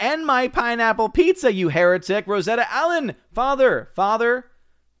me and my pineapple pizza, you heretic. Rosetta Allen, Father,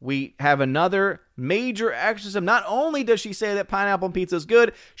 we have another major exorcism. Not only does she say that pineapple pizza is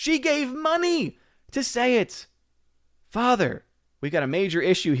good, she gave money to say it. Father, we got a major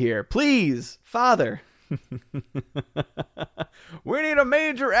issue here. Please, Father. We need a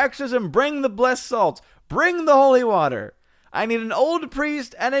major exorcism. Bring the blessed salt. Bring the holy water. I need an old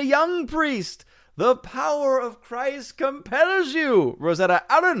priest and a young priest. The power of Christ compels you. Rosetta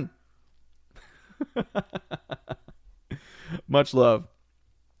Allen. Much love.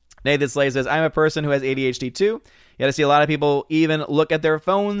 Nathan Slay says, I'm a person who has ADHD too. You gotta see a lot of people even look at their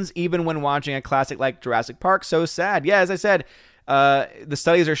phones, even when watching a classic like Jurassic Park. So sad. Yeah, as I said, the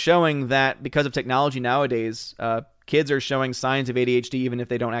studies are showing that because of technology nowadays, kids are showing signs of ADHD even if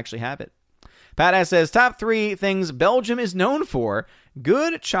they don't actually have it. Pat S says, top 3 things Belgium is known for: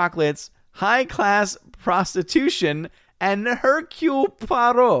 good chocolates, high-class prostitution, and Hercule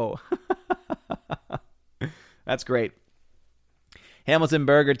Poirot. That's great. Hamilton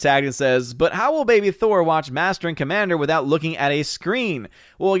Berger tagged and says, but how will baby Thor watch Master and Commander without looking at a screen?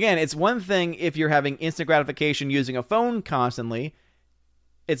 Well, again, it's one thing if you're having instant gratification using a phone constantly.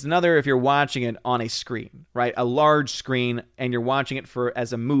 It's another if you're watching it on a screen, right? A large screen, and you're watching it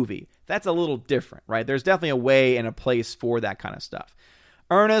as a movie. That's a little different, right? There's definitely a way and a place for that kind of stuff.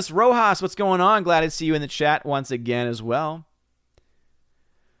 Ernest Rojas, what's going on? Glad to see you in the chat once again as well.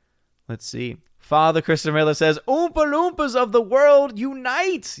 Let's see. Father Christopher Miller says, Oompa Loompas of the world,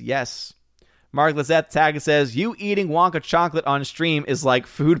 unite! Yes. Mark Lizette tag says, you eating Wonka chocolate on stream is like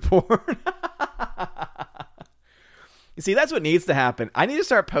food porn. You see, that's what needs to happen. I need to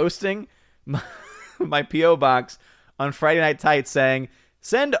start posting my P.O. box on Friday Night Tights saying,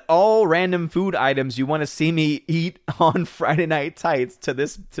 send all random food items you want to see me eat on Friday Night Tights to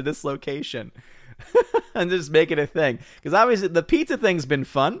this location. And just make it a thing. Because obviously the pizza thing's been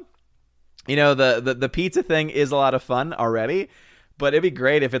fun. The pizza thing is a lot of fun already, but it'd be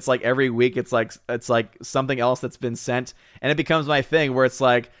great if it's like every week it's like something else that's been sent, and it becomes my thing where it's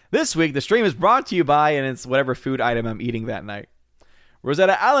like, this week the stream is brought to you by, and it's whatever food item I'm eating that night.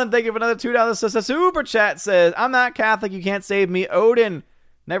 Rosetta Allen, thank you for another $2 super chat, says, I'm not Catholic, you can't save me. Odin,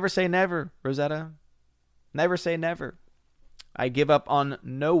 never say never, Rosetta. Never say never. I give up on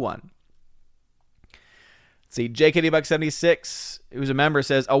no one. See, JKD-Buck76, who's a member,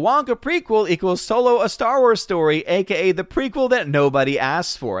 says, a Wonka prequel equals Solo a Star Wars story, a.k.a. the prequel that nobody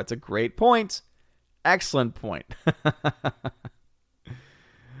asked for. It's a great point. Excellent point.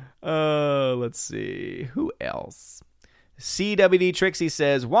 Let's see. Who else? CWD Trixie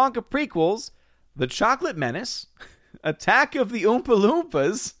says, Wonka prequels, The Chocolate Menace, Attack of the Oompa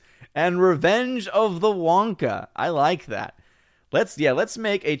Loompas, and Revenge of the Wonka. I like that. Let's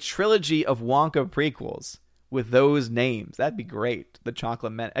make a trilogy of Wonka prequels with those names. That'd be great. The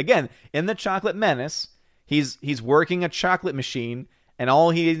Chocolate Menace. Again, in The Chocolate Menace, he's working a chocolate machine, and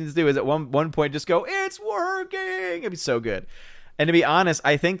all he needs to do is at one point just go, it's working! It'd be so good. And to be honest,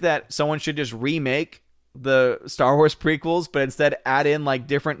 I think that someone should just remake the Star Wars prequels, but instead add in like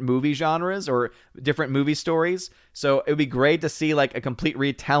different movie genres or different movie stories. So it would be great to see like a complete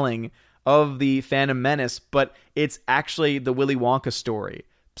retelling of the Phantom Menace, but it's actually the Willy Wonka story.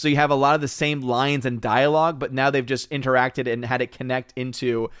 So you have a lot of the same lines and dialogue, but now they've just interacted and had it connect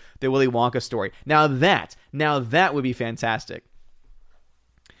into the Willy Wonka story. Now that would be fantastic.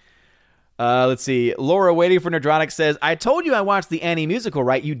 Let's see. Laura, waiting for Nerdrotic, says, I told you I watched the Annie musical,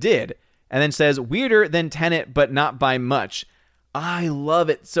 right? You did. And then says, weirder than Tenet, but not by much. I love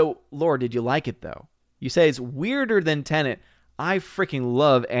it. So, Laura, did you like it, though? You say it's weirder than Tenet. I freaking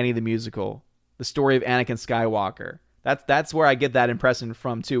love Annie the musical. The story of Anakin Skywalker. That's where I get that impression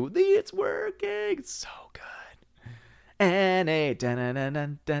from, too. It's working. It's so good. Annie.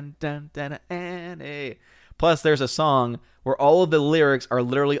 Annie. Plus, there's a song where all of the lyrics are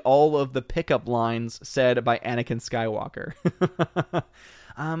literally all of the pickup lines said by Anakin Skywalker.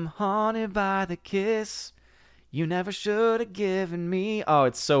 I'm haunted by the kiss you never should have given me. Oh,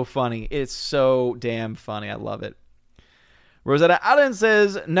 it's so funny. It's so damn funny. I love it. Rosetta Allen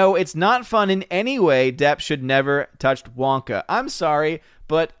says, no, it's not fun in any way. Depp should never touched Wonka. I'm sorry,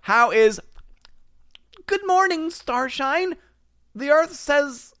 but how is... Good morning, Starshine. The Earth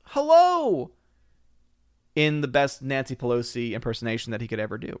says hello. In the best Nancy Pelosi impersonation that he could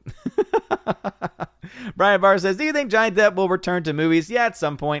ever do. Brian Barr says, do you think Johnny Depp will return to movies? Yeah, at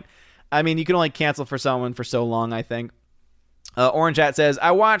some point. I mean, you can only cancel for someone for so long, I think. Orange Hat says,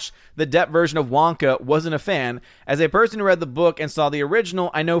 I watched the Depp version of Wonka, wasn't a fan. As a person who read the book and saw the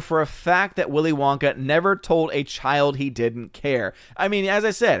original, I know for a fact that Willy Wonka never told a child he didn't care. I mean, as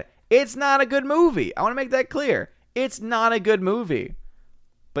I said, it's not a good movie. I want to make that clear. It's not a good movie.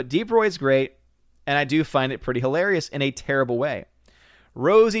 But Deep Roy's great, and I do find it pretty hilarious in a terrible way.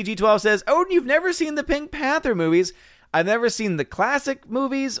 Rosie G12 says, Odin, you've never seen the Pink Panther movies. I've never seen the classic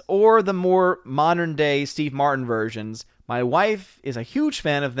movies or the more modern-day Steve Martin versions. My wife is a huge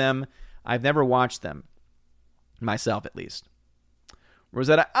fan of them. I've never watched them. Myself, at least.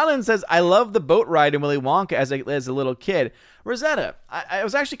 Rosetta Allen says, I love the boat ride in Willy Wonka as a little kid. Rosetta, I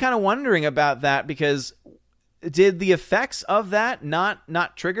was actually kind of wondering about that because did the effects of that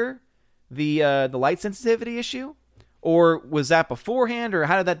not trigger the light sensitivity issue? Or was that beforehand, or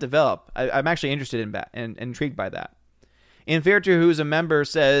how did that develop? I'm actually interested in that and intrigued by that. Infertu, who's a member,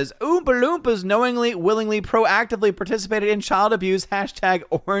 says, Oompa Loompas knowingly, willingly, proactively participated in child abuse.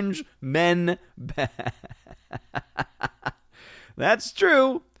 #Orange Men Bad. That's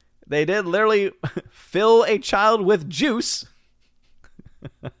true. They did literally fill a child with juice.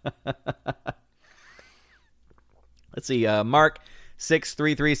 Let's see. Mark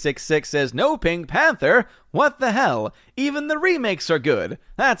 63366 says, no Pink Panther. What the hell? Even the remakes are good.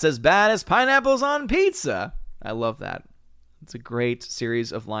 That's as bad as pineapples on pizza. I love that. It's a great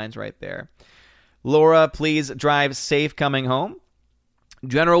series of lines right there. Laura, please drive safe coming home.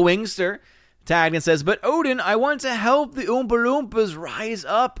 General Wingster tagged and says, but Odin, I want to help the Oompa Loompas rise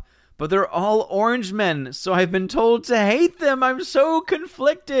up, but they're all orange men, so I've been told to hate them. I'm so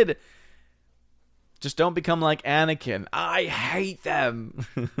conflicted. Just don't become like Anakin. I hate them.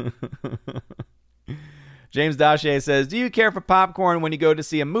 James Dacier says, do you care for popcorn when you go to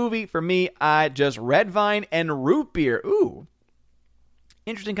see a movie? For me, I just red vine and root beer. Ooh.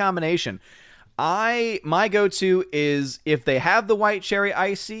 Interesting combination. My go-to is if they have the white cherry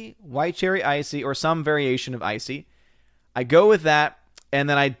icy, or some variation of icy, I go with that, and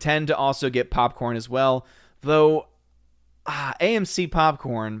then I tend to also get popcorn as well. Though, AMC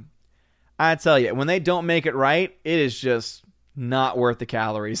popcorn, I tell you, when they don't make it right, it is just not worth the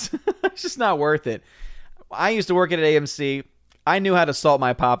calories. It's just not worth it. I used to work at AMC. I knew how to salt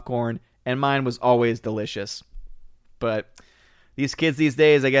my popcorn, and mine was always delicious. But these kids these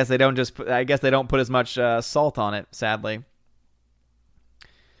days, I guess they don't put as much salt on it, sadly.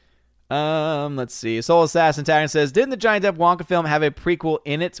 Let's see. Soul Assassin Tavern says, didn't the Johnny Depp Wonka film have a prequel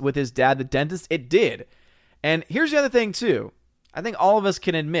in it with his dad, the dentist? It did. And here's the other thing, too. I think all of us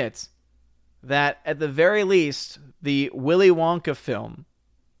can admit that, at the very least, the Willy Wonka film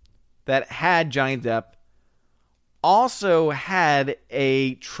that had Johnny Depp also had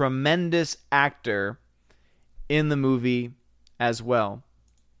a tremendous actor in the movie as well.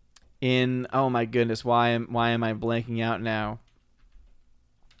 Oh my goodness, why am I blanking out now?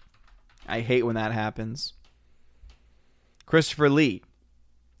 I hate when that happens. Christopher Lee.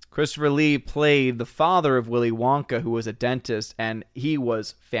 Christopher Lee played the father of Willy Wonka, who was a dentist, and he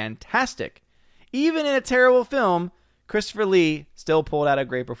was fantastic. Even in a terrible film, Christopher Lee still pulled out a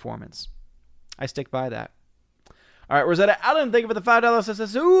great performance. I stick by that. All right, Rosetta Allen, thank you for the $5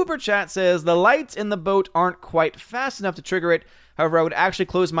 super chat. Says, the lights in the boat aren't quite fast enough to trigger it. However, I would actually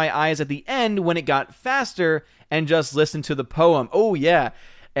close my eyes at the end when it got faster and just listen to the poem. Oh, yeah.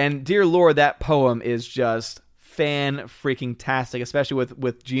 And dear Lord, that poem is just fan-freaking-tastic, especially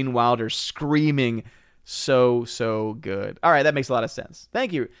with Gene Wilder screaming so good. All right, that makes a lot of sense.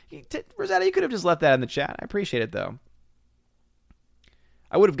 Thank you. Rosetta, you could have just left that in the chat. I appreciate it, though.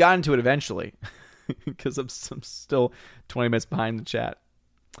 I would have gotten to it eventually because I'm still 20 minutes behind the chat.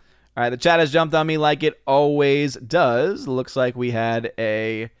 All right, the chat has jumped on me like it always does. Looks like we had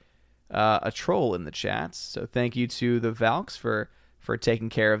a troll in the chat. So thank you to the Valks for taking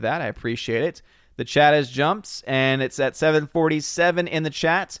care of that. I appreciate it. The chat has jumped, and it's at 7:47 in the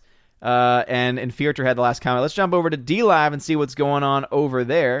chat. And Infierter had the last comment. Let's jump over to DLive and see what's going on over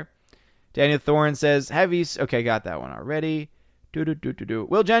there. Daniel Thorne says, have you... Okay, got that one already.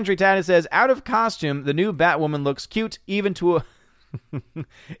 Will Gentry Tatted says, out of costume, the new Batwoman looks cute even to a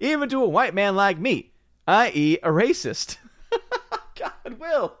even to a white man like me, i.e. a racist. God,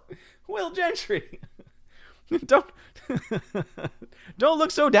 Will Gentry. Don't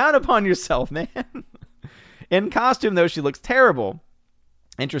look so down upon yourself, man. In costume, though, she looks terrible.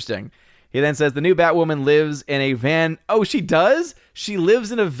 Interesting. He then says the new Batwoman lives in a van. Oh, she does? She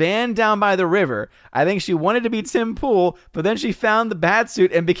lives in a van down by the river. I think she wanted to be Tim Pool, but then she found the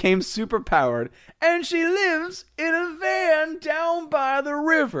Batsuit and became superpowered. And she lives in a van down by the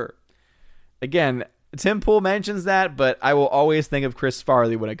river. Again, Tim Pool mentions that, but I will always think of Chris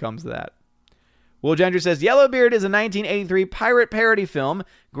Farley when it comes to that. Will Gentry says, Yellowbeard is a 1983 pirate parody film.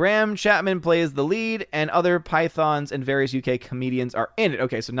 Graham Chapman plays the lead, and other Pythons and various UK comedians are in it.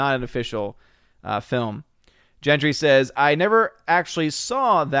 Okay, so not an official film. Gentry says, I never actually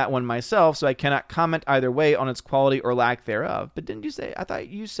saw that one myself, so I cannot comment either way on its quality or lack thereof. But didn't you say, I thought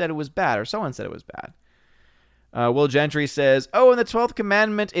you said it was bad, or someone said it was bad. Will Gentry says, oh, and the 12th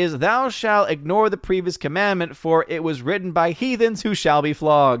commandment is, thou shalt ignore the previous commandment, for it was written by heathens who shall be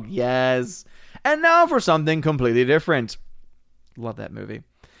flogged. Yes. And now for something completely different. Love that movie.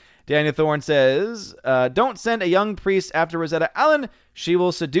 Daniel Thorne says, don't send a young priest after Rosetta Allen. She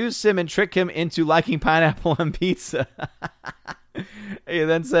will seduce him and trick him into liking pineapple on pizza. He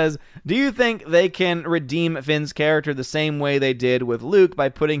then says, do you think they can redeem Finn's character the same way they did with Luke by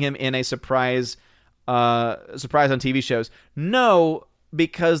putting him in a surprise on TV shows? No,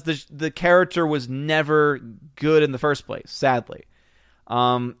 because the character was never good in the first place, sadly.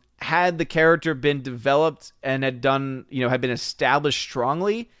 Had the character been developed and had been established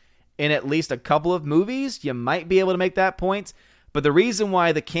strongly in at least a couple of movies, you might be able to make that point. But the reason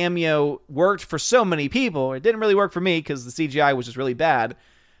why the cameo worked for so many people, it didn't really work for me because the CGI was just really bad.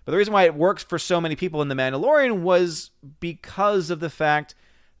 But the reason why it worked for so many people in The Mandalorian was because of the fact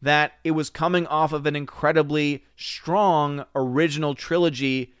that it was coming off of an incredibly strong original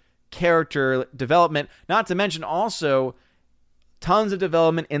trilogy character development, not to mention also tons of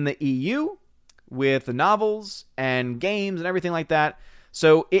development in the EU with the novels and games and everything like that.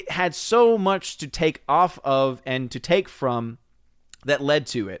 So it had so much to take off of and to take from that led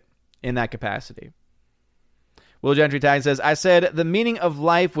to it in that capacity. Will Gentry Tag says, I said the meaning of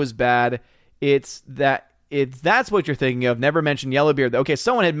life was bad. That's what you're thinking of. Never mentioned Yellowbeard. Okay,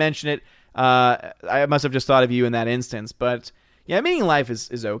 someone had mentioned it. I must have just thought of you in that instance. But yeah, meaning life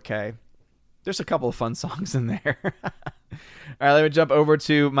is okay. There's a couple of fun songs in there. All right, let me jump over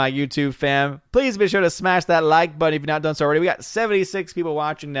to my YouTube fam. Please be sure to smash that like button if you've not done so already. We got 76 people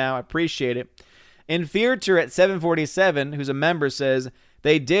watching now. I appreciate it. Infierter at 747, who's a member, says,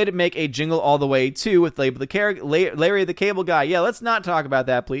 they did make a Jingle All the Way too with Larry the Cable Guy. Yeah, let's not talk about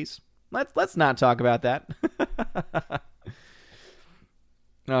that, please. Let's not talk about that.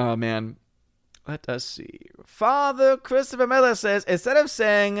 Oh, man. Let us see. Father Christopher Miller says, instead of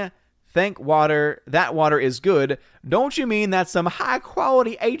saying... Thank water, that water is good. Don't you mean that's some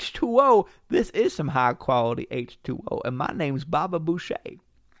high-quality H2O? This is some high-quality H2O, and my name's Baba Boucher.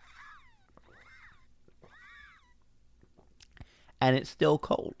 And it's still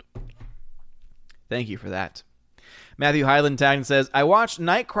cold. Thank you for that. Matthew Highland Tagden says, I watched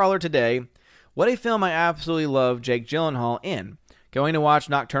Nightcrawler today. What a film I absolutely love Jake Gyllenhaal in. Going to watch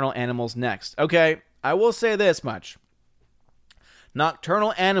Nocturnal Animals next. Okay, I will say this much.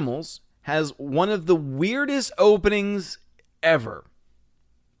 Nocturnal Animals has one of the weirdest openings ever.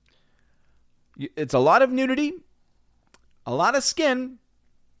 It's a lot of nudity, a lot of skin,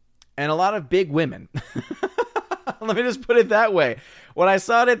 and a lot of big women. Let me just put it that way. When I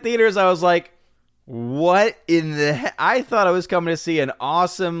saw it in theaters, I was like, what in the heck? I thought I was coming to see an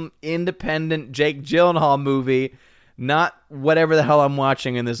awesome, independent Jake Gyllenhaal movie, not whatever the hell I'm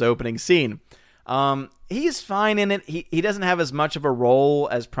watching in this opening scene. He's fine in it. He doesn't have as much of a role,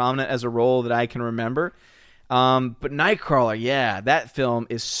 as prominent as a role that I can remember. But Nightcrawler, yeah, that film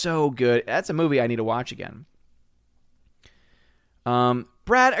is so good. That's a movie I need to watch again. Brad,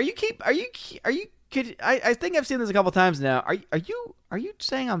 I think I've seen this a couple times now. Are you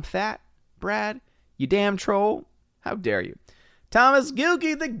saying I'm fat, Brad? You damn troll! How dare you? Thomas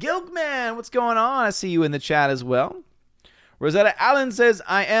Gilkey, the Gilk Man, what's going on? I see you in the chat as well. Rosetta Allen says,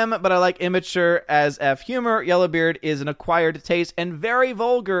 I am, but I like immature as F humor. Yellowbeard is an acquired taste and very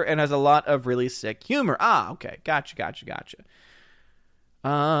vulgar and has a lot of really sick humor. Ah, okay. Gotcha.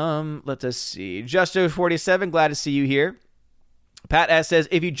 Let us see. Justo47, glad to see you here. Pat S says,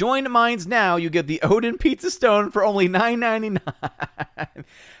 if you join Minds now, you get the Odin Pizza Stone for only $9.99.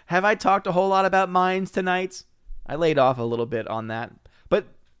 Have I talked a whole lot about Minds tonight? I laid off a little bit on that. But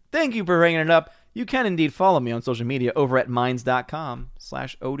thank you for bringing it up. You can indeed follow me on social media over at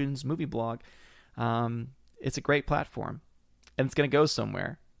minds.com/Odin's movie blog. It's a great platform. And it's going to go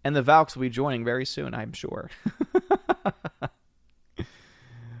somewhere. And the Valks will be joining very soon, I'm sure.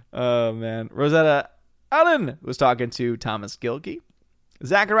 Oh, man. Rosetta Allen was talking to Thomas Gilkey.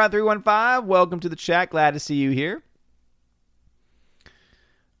 Zachariah315, welcome to the chat. Glad to see you here.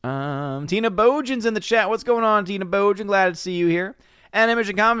 Tina Bojan's in the chat. What's going on, Tina Bojan? Glad to see you here. And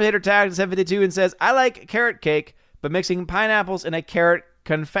Image Commentator tagged 752 and says, I like carrot cake, but mixing pineapples in a carrot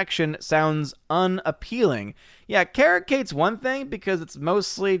confection sounds unappealing. Yeah, carrot cake's one thing because it's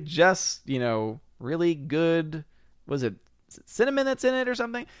mostly just, really good. Is it cinnamon that's in it or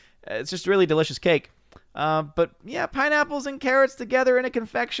something? It's just really delicious cake. But yeah, pineapples and carrots together in a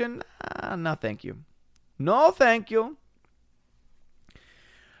confection? No, thank you. No, thank you.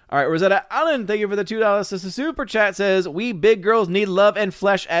 All right, Rosetta Allen, thank you for the $2 super chat. Says, we big girls need love and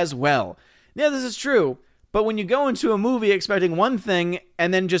flesh as well. Yeah, this is true. But when you go into a movie expecting one thing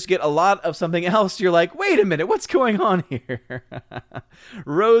and then just get a lot of something else, you're like, wait a minute, what's going on here?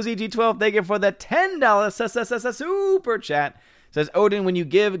 Rosie G12, thank you for the $10 super chat. Says, Odin, when you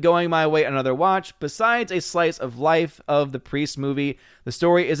give Going My Way another watch, besides a slice of life of the priest movie, the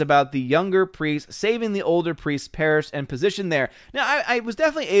story is about the younger priest saving the older priest's parish and position there. Now, I was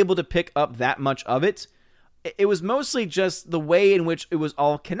definitely able to pick up that much of it. It was mostly just the way in which it was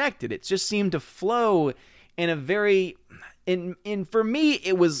all connected. It just seemed to flow in a very... for me,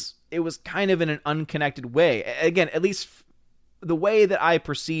 it was kind of in an unconnected way. Again, at least the way that I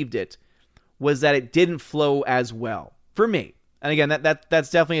perceived it was that it didn't flow as well. For me. And again, that's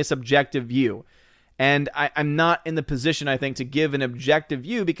definitely a subjective view. And I'm not in the position, I think, to give an objective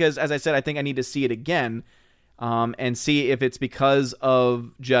view because, as I said, I think I need to see it again and see if it's because of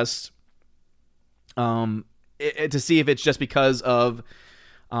just... to see if it's just because of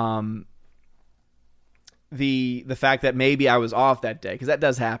the fact that maybe I was off that day. Because that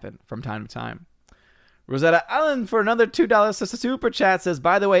does happen from time to time. Rosetta Allen for another $2 super chat says,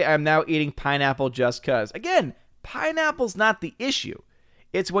 by the way, I'm now eating pineapple just cuz. Again, pineapple's not the issue.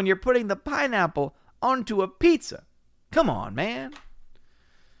 It's when you're putting the pineapple onto a pizza. Come on, man.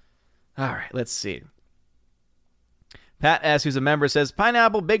 All right, let's see. Pat S., who's a member, says,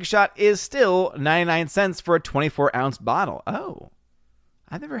 Pineapple Big Shot is still 99 cents for a 24-ounce bottle. Oh,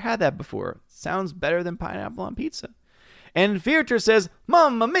 I've never had that before. Sounds better than pineapple on pizza. And Fearter says,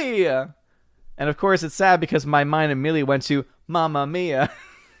 Mamma Mia. And, of course, it's sad because my mind immediately went to Mamma Mia.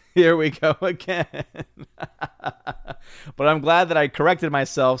 Here we go again. But I'm glad that I corrected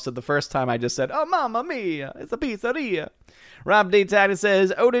myself. So the first time I just said, oh, Mamma Mia, it's a pizzeria. Rob D. Tagden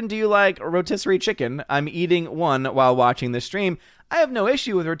says, Odin, do you like rotisserie chicken? I'm eating one while watching the stream. I have no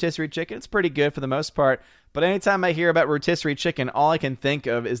issue with rotisserie chicken. It's pretty good for the most part. But anytime I hear about rotisserie chicken, all I can think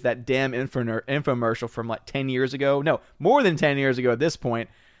of is that damn infomercial from like 10 years ago. No, more than 10 years ago at this point.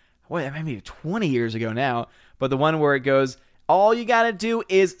 Wait, maybe 20 years ago now. But the one where it goes, all you got to do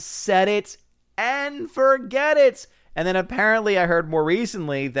is set it and forget it. And then apparently I heard more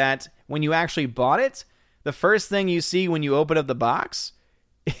recently that when you actually bought it, the first thing you see when you open up the box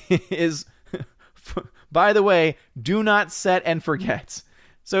is, by the way, do not set and forget.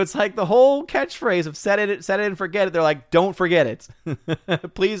 So it's like the whole catchphrase of set it and forget it. They're like, don't forget it.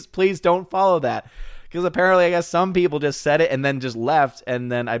 please don't follow that. Because apparently, I guess some people just said it and then just left. And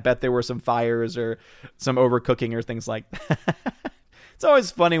then I bet there were some fires or some overcooking or things like that. It's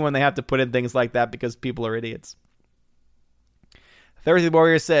always funny when they have to put in things like that because people are idiots. Thirsty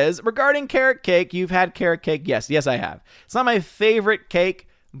Warrior says, regarding carrot cake, you've had carrot cake? Yes, I have. It's not my favorite cake,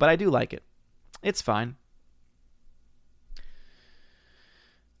 but I do like it. It's fine.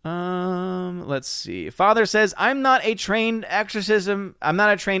 Let's see. Father says, I'm not a trained exorcist.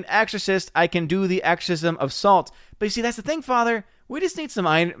 I can do the exorcism of salt. But you see, that's the thing, Father. We just need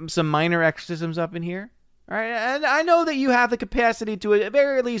some minor exorcisms up in here. All right, and I know that you have the capacity to at the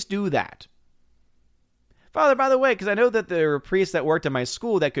very least do that. Father, by the way, because I know that there were priests that worked at my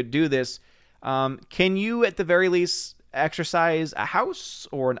school that could do this, can you at the very least exorcise a house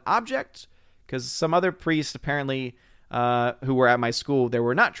or an object? Because some other priests apparently who were at my school, they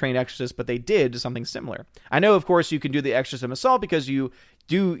were not trained exorcists, but they did something similar. I know, of course, you can do the exorcism of salt because you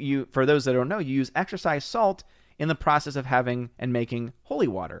for those that don't know, you use exorcised salt in the process of having and making holy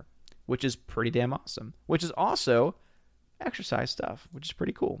water, which is pretty damn awesome, which is also exercise stuff, which is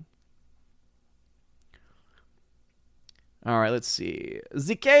pretty cool. All right, let's see.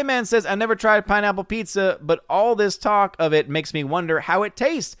 ZK Man says, I never tried pineapple pizza, but all this talk of it makes me wonder how it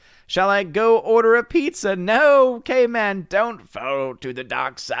tastes. Shall I go order a pizza? No, K-Man, don't fall to the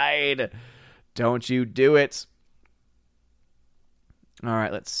dark side. Don't you do it. All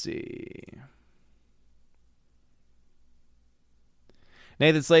right, let's see.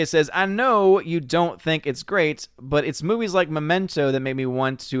 Nathan Slay says, I know you don't think it's great, but it's movies like Memento that make me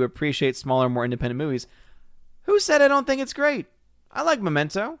want to appreciate smaller, more independent movies. Who said I don't think it's great? I like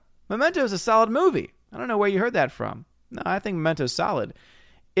Memento. Memento is a solid movie. I don't know where you heard that from. No, I think Memento's solid.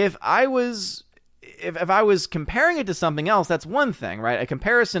 If I was comparing it to something else, that's one thing, right? A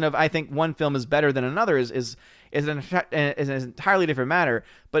comparison of I think one film is better than another is an entirely different matter.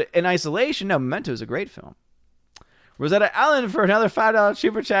 But in isolation, no, Memento is a great film. Rosetta Allen for another $5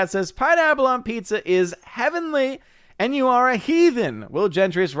 super chat says, pineapple on pizza is heavenly and you are a heathen. Will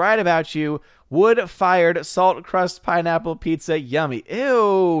Gentry is right about you. Wood-fired salt crust pineapple pizza, yummy.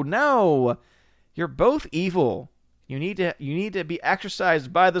 Ew, no. You're both evil. You need to be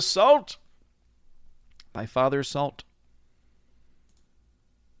exercised by the salt. By Father Salt.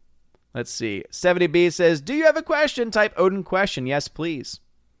 Let's see. 70B says, do you have a question? Type Odin question. Yes, please.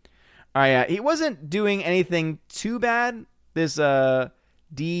 All right, he wasn't doing anything too bad, this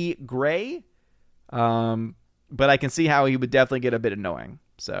D. Gray, but I can see how he would definitely get a bit annoying.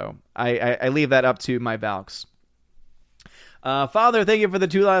 So I leave that up to my Valks. Father, thank you for the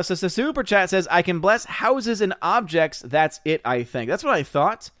 $2. The super chat says, I can bless houses and objects. That's it, I think. That's what I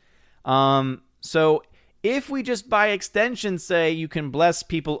thought. So if we just by extension say you can bless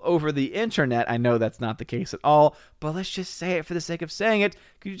people over the internet, I know that's not the case at all, but let's just say it for the sake of saying it.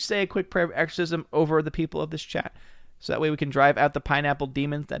 Could you say a quick prayer of exorcism over the people of this chat? So that way we can drive out the pineapple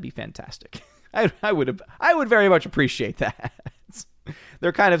demons. That'd be fantastic. I would very much appreciate that.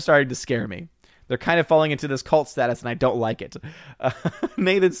 They're kind of starting to scare me. They're kind of falling into this cult status, and I don't like it.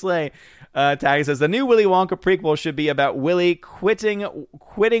 Nathan Slay tag says, the new Willy Wonka prequel should be about Willy quitting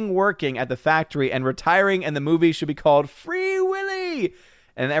working at the factory and retiring, and the movie should be called Free Willy.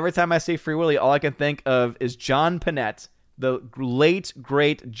 And every time I say Free Willy, all I can think of is John Panette, the late,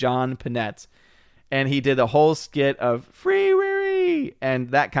 great John Panette. And he did the whole skit of Free Willy.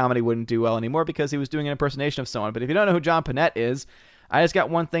 And that comedy wouldn't do well anymore because he was doing an impersonation of someone. But if you don't know who John Panette is, I just got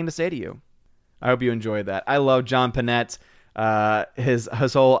one thing to say to you. I hope you enjoyed that. I love John Panette. His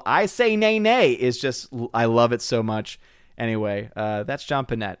whole I say nay nay is just, I love it so much. Anyway, that's John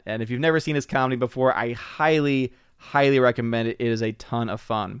Panette. And if you've never seen his comedy before, I highly, highly recommend it. It is a ton of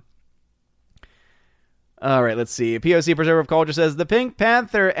fun. All right, let's see. POC Preserver of Culture says, The Pink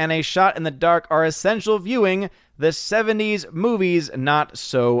Panther and A Shot in the Dark are essential viewing. The 70s movies, not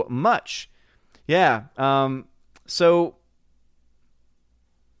so much. Yeah, So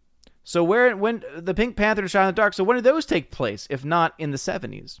when the Pink Panther and Shot in the Dark, so when did those take place, if not in the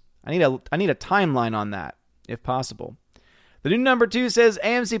 70s? I need a timeline on that, if possible. The new number 2 says,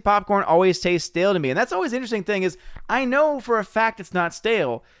 AMC popcorn always tastes stale to me. And that's always the interesting thing is, I know for a fact it's not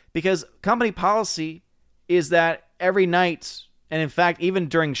stale, because company policy is that every night, and in fact, even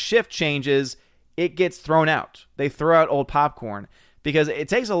during shift changes, it gets thrown out. They throw out old popcorn, because it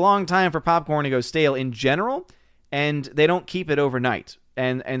takes a long time for popcorn to go stale in general, and they don't keep it overnight.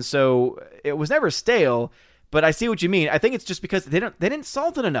 And so it was never stale, but I see what you mean. I think it's just because they didn't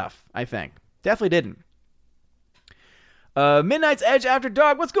salt it enough, I think. Definitely didn't. Midnight's Edge After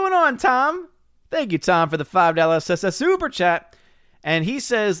Dark. What's going on, Tom? Thank you, Tom, for the $5 SSS super chat. And he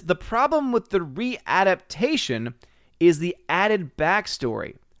says, the problem with the readaptation is the added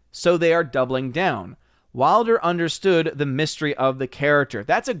backstory. So they are doubling down. Wilder understood the mystery of the character.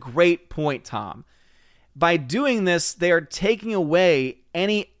 That's a great point, Tom. By doing this, they are taking away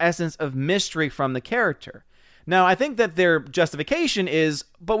any essence of mystery from the character. Now, I think that their justification is,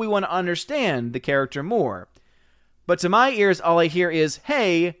 but we want to understand the character more. But to my ears, all I hear is,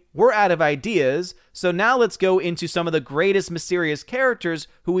 hey, we're out of ideas, so now let's go into some of the greatest mysterious characters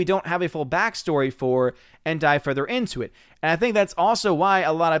who we don't have a full backstory for and dive further into it. And I think that's also why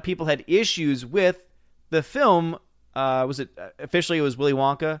a lot of people had issues with the film. Officially it was Willy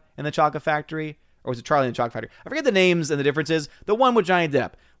Wonka and the Chocolate Factory, or was it Charlie and the Chocolate Factory? I forget the names and the differences. The one with Johnny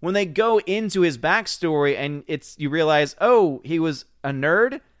Depp. When they go into his backstory and you realize, oh, he was a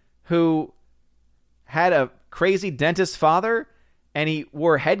nerd who had a crazy dentist father and he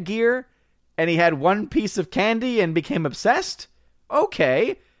wore headgear and he had one piece of candy and became obsessed.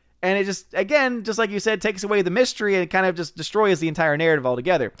 Okay. And it just, again, just like you said, takes away the mystery and kind of just destroys the entire narrative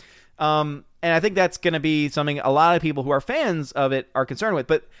altogether. And I think that's going to be something a lot of people who are fans of it are concerned with.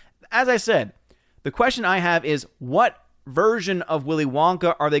 But as I said, the question I have is, what version of Willy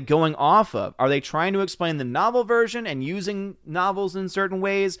Wonka are they going off of? Are they trying to explain the novel version and using novels in certain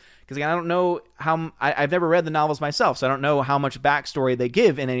ways? Because again, I don't know how, I've never read the novels myself, so I don't know how much backstory they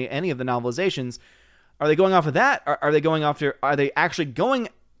give in any of the novelizations. Are they going off of that? Are they actually going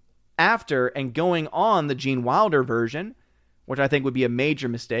after and going on the Gene Wilder version, which I think would be a major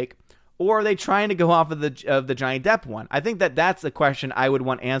mistake, or are they trying to go off of the Johnny Depp one? I think that's the question I would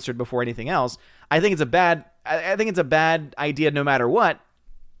want answered before anything else. I think it's a bad idea no matter what,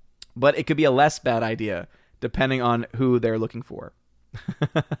 but it could be a less bad idea depending on who they're looking for.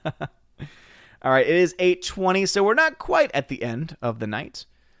 All right, it is 8:20, so we're not quite at the end of the night,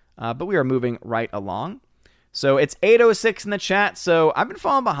 but we are moving right along. So it's 8:06 in the chat, so I've been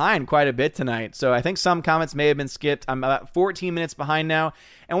falling behind quite a bit tonight. So I think some comments may have been skipped. I'm about 14 minutes behind now.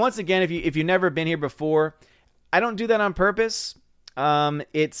 And once again, if you've never been here before, I don't do that on purpose.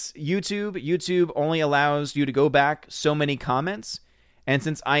 It's YouTube. YouTube only allows you to go back so many comments. And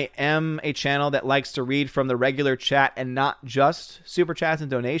since I am a channel that likes to read from the regular chat and not just super chats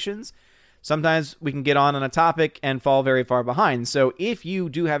and donations, sometimes we can get on a topic and fall very far behind. So if you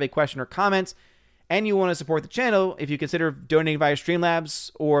do have a question or comment, and you want to support the channel, if you consider donating via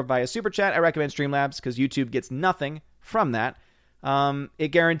Streamlabs or via Super Chat, I recommend Streamlabs because YouTube gets nothing from that. It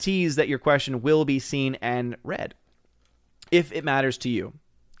guarantees that your question will be seen and read if it matters to you.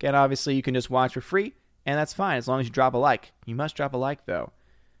 Again, obviously, you can just watch for free, and that's fine as long as you drop a like. You must drop a like, though.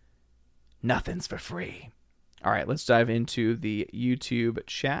 Nothing's for free. All right, let's dive into the YouTube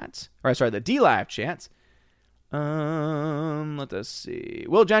chat. The DLive chat. Let us see.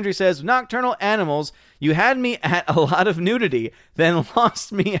 Will Gentry says, Nocturnal Animals, you had me at a lot of nudity, then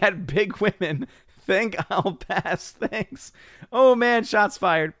lost me at big women. Think I'll pass. Thanks. Oh man, shots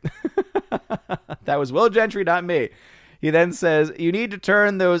fired. That was Will Gentry, not me. He then says, you need to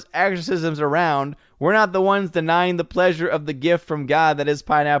turn those exorcisms around. We're not the ones denying the pleasure of the gift from God that is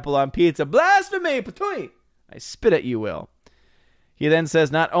pineapple on pizza. Blasphemy! Patui! I spit at you, Will. He then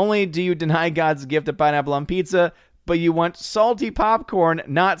says, not only do you deny God's gift of pineapple on pizza, but you want salty popcorn,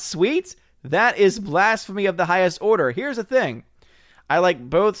 not sweet? That is blasphemy of the highest order. Here's the thing. I like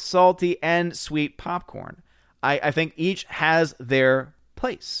both salty and sweet popcorn. I think each has their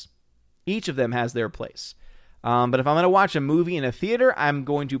place. Each of them has their place. But if I'm going to watch a movie in a theater, I'm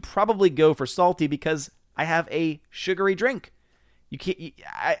going to probably go for salty because I have a sugary drink. You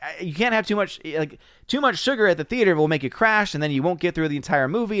can't have too much sugar at the theater will make you crash, and then you won't get through the entire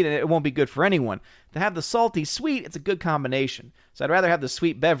movie, and it won't be good for anyone. To have the salty sweet, it's a good combination. So I'd rather have the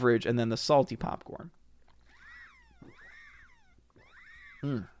sweet beverage and then the salty popcorn.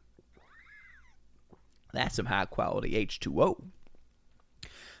 That's some high quality H2O.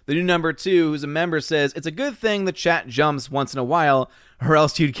 The new number 2, who's a member, says, it's a good thing the chat jumps once in a while, or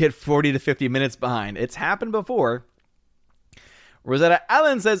else you'd get 40 to 50 minutes behind. It's happened before. Rosetta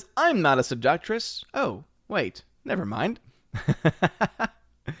Allen says, I'm not a seductress. Oh, wait, never mind.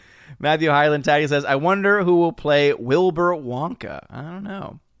 Matthew Highland Taggy says, I wonder who will play Wilbur Wonka. I don't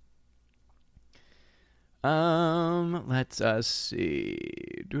know. Let us see.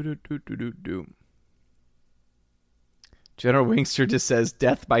 General Wingster just says,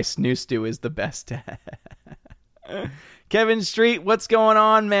 Death by Snoo Stew is the best. Kevin Street, what's going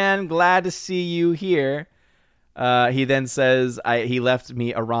on, man? Glad to see you here. He then says, he left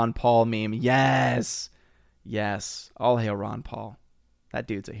me a Ron Paul meme. Yes. All hail Ron Paul. That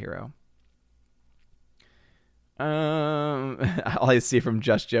dude's a hero. All I see from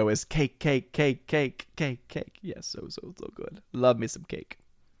Just Joe is cake. Yes, so good. Love me some cake.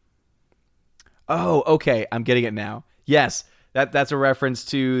 Oh, okay. I'm getting it now. Yes, that's a reference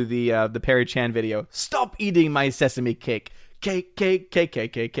to the Perry Chan video. Stop eating my sesame cake. Cake.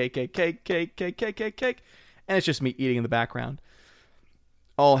 And it's just me eating in the background.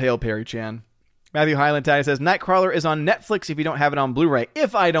 All hail Perry Chan. Matthew Highland Tag says, Nightcrawler is on Netflix if you don't have it on Blu-ray.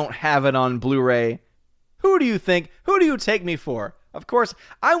 If I don't have it on Blu-ray, who do you take me for? Of course,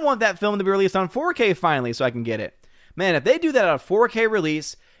 I want that film to be released on 4K finally so I can get it. Man, if they do that on a 4K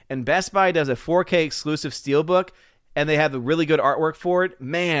release and Best Buy does a 4K exclusive steelbook and they have the really good artwork for it,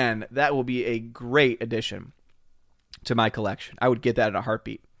 man, that will be a great addition to my collection. I would get that in a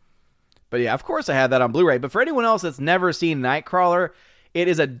heartbeat. But yeah, of course I have that on Blu-ray. But for anyone else that's never seen Nightcrawler, it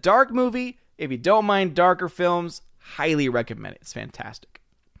is a dark movie. If you don't mind darker films, highly recommend it. It's fantastic.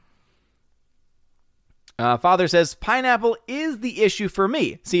 Father says, pineapple is the issue for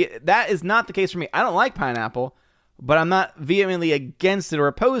me. See, that is not the case for me. I don't like pineapple, but I'm not vehemently against it or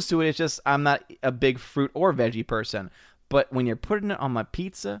opposed to it. It's just I'm not a big fruit or veggie person. But when you're putting it on my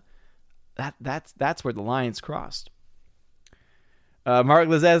pizza, that's where the line's crossed. Mark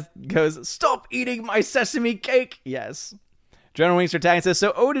Lazez goes, stop eating my sesame cake. Yes. General Wingster Tag says,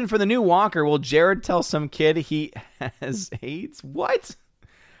 so Odin for the new Walker, will Jared tell some kid he has AIDS? What?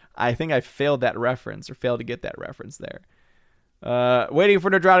 I think I failed that reference, or failed to get that reference there. Waiting for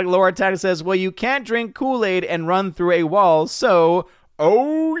Nerdrotic Lore Tag says, well, you can't drink Kool-Aid and run through a wall, so,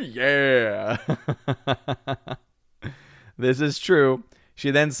 oh yeah. This is true. She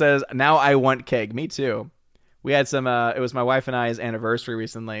then says, now I want keg. Me too. We had some, it was my wife and I's anniversary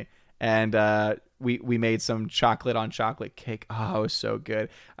recently, and we made some chocolate on chocolate cake. Oh, it was so good.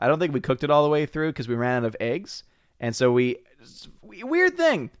 I don't think we cooked it all the way through because we ran out of eggs. And so weird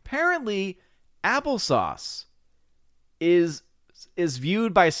thing, apparently applesauce is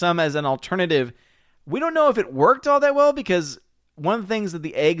viewed by some as an alternative. We don't know if it worked all that well because one of the things that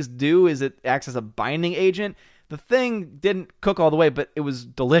the eggs do is it acts as a binding agent. The thing didn't cook all the way, but it was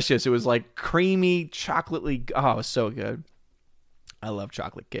delicious. It was like creamy, chocolatey. Oh, it was so good. I love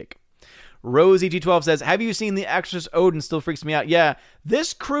chocolate cake. Rosie G12 says, have you seen The Exorcist? Odin still freaks me out. Yeah,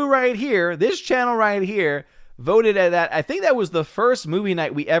 this crew right here, this channel right here, voted at that. I think that was the first movie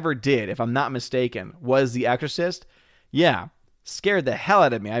night we ever did, if I'm not mistaken, was The Exorcist. Yeah, scared the hell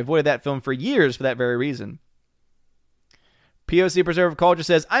out of me. I avoided that film for years for that very reason. POC Preserve Culture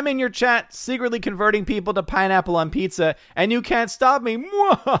says, I'm in your chat secretly converting people to pineapple on pizza, and you can't stop me.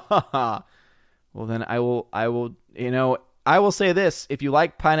 Well, then I will, I will say this. If you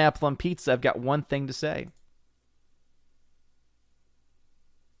like pineapple on pizza, I've got one thing to say.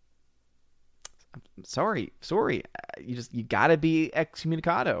 I'm sorry. You gotta be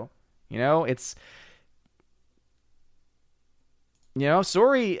excommunicado.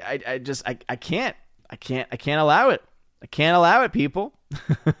 Sorry. I can't allow it. I can't allow it, people.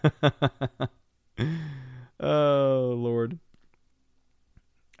 Oh, Lord.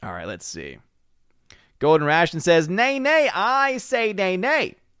 All right, let's see. Golden Ration says, nay, I say nay,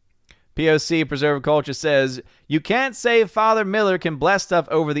 nay. POC Preserve Culture says, you can't say Father Miller can bless stuff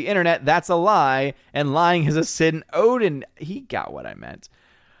over the internet. That's a lie, and lying is a sin. Odin, he got what I meant.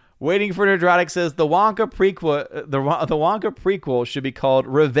 Waiting for Nerdrotic says, the Wonka prequel should be called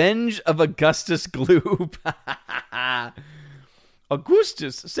Revenge of Augustus Gloop.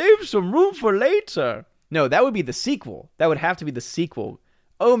 Augustus, save some room for later. No, that would be the sequel. That would have to be the sequel.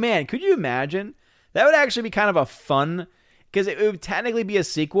 Oh, man, could you imagine? That would actually be kind of a fun, because it would technically be a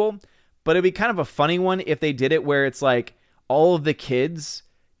sequel, but it would be kind of a funny one if they did it where it's like all of the kids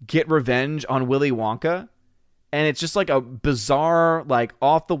get revenge on Willy Wonka, and it's just like a bizarre, like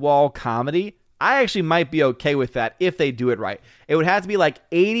off-the-wall comedy. I actually might be okay with that if they do it right. It would have to be like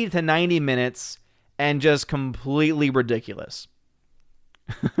 80 to 90 minutes and just completely ridiculous.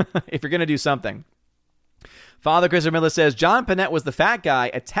 If you're going to do something. Father Christopher Miller says, John Panette was the fat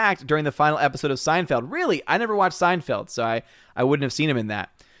guy attacked during the final episode of Seinfeld. Really? I never watched Seinfeld, so I wouldn't have seen him in that.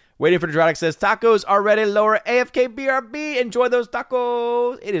 Waiting for Nerdrotic says, tacos are ready, lower AFK BRB. Enjoy those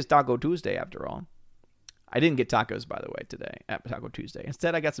tacos. It is Taco Tuesday, after all. I didn't get tacos, by the way, today at Taco Tuesday.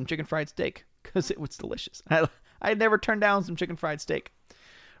 Instead, I got some chicken fried steak because it was delicious. I had never turned down some chicken fried steak.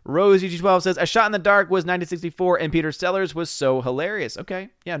 Rose UG12 says, A Shot in the Dark was 1964 and Peter Sellers was so hilarious. Okay.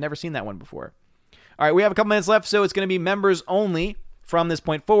 Yeah, I've never seen that one before. All right, we have a couple minutes left, so it's going to be members only from this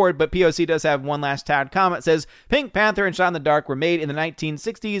point forward, but POC does have one last tagged comment. It says, Pink Panther and Shot in the Dark were made in the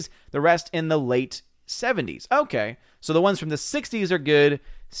 1960s, the rest in the late 70s. Okay, so the ones from the 60s are good,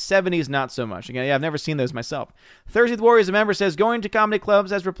 70s not so much. Again, yeah, I've never seen those myself. Thursday the Warriors, a member, says, going to comedy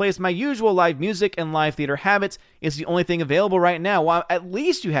clubs has replaced my usual live music and live theater habits. It's the only thing available right now. Well, at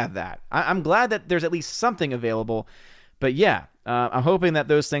least you have that. I'm glad that there's at least something available. But yeah, I'm hoping that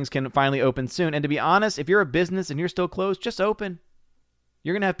those things can finally open soon. And to be honest, if you're a business and you're still closed, just open.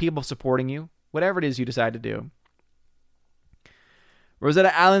 You're going to have people supporting you, whatever it is you decide to do.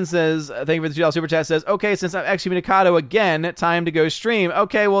 Rosetta Allen says, thank you for the $2 super chat, says, okay, since I'm excommunicado again, time to go stream.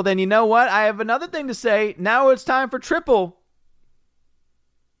 Okay, well then you know what? I have another thing to say. Now it's time for triple.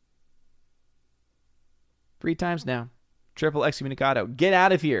 3 times now. Triple excommunicado. Get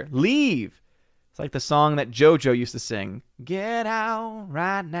out of here. Leave. It's like the song that JoJo used to sing. Get out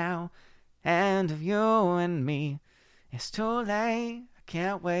right now. And of you and me. It's too late. I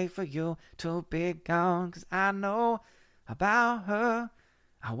can't wait for you to be gone. 'Cause I know about her.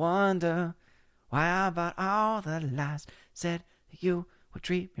 I wonder why about all the lies said that you would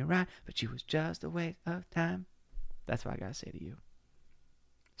treat me right, but you was just a waste of time. That's what I gotta say to you.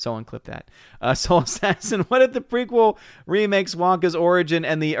 Someone clip that. Soul Assassin, what if the prequel remakes Wonka's origin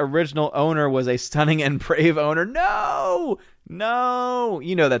and the original owner was a stunning and brave owner? No!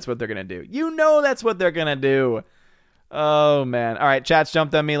 You know that's what they're going to do. Oh, man. All right, chat's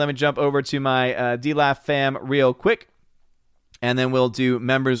jumped on me. Let me jump over to my D-Laugh fam real quick. And then we'll do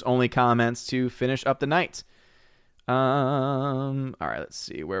members-only comments to finish up the night. All right, let's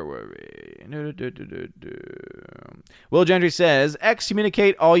see. Where were we? Will Gentry says,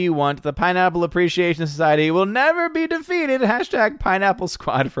 excommunicate all you want. The Pineapple Appreciation Society will never be defeated. Hashtag Pineapple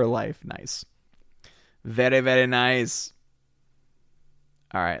Squad for life. Nice. Very, very nice.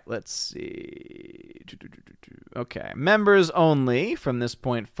 All right, let's see. Okay, members only from this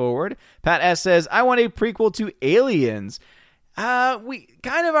point forward. Pat S. says, I want a prequel to Aliens. We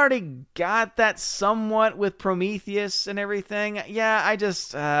kind of already got that somewhat with Prometheus and everything. Yeah, I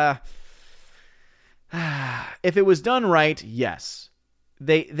just, if it was done right, yes.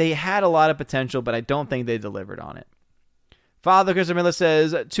 They had a lot of potential, but I don't think they delivered on it. Father Christopher Miller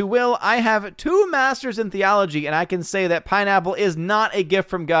says, to Will, I have 2 masters in theology, and I can say that pineapple is not a gift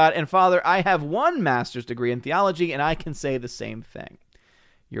from God. And Father, I have 1 master's degree in theology, and I can say the same thing.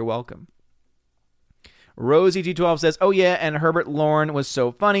 You're welcome. Rosie G12 says, oh yeah, and Herbert Lorne was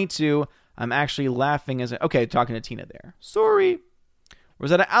so funny too. I'm actually laughing as okay, talking to Tina there. Sorry.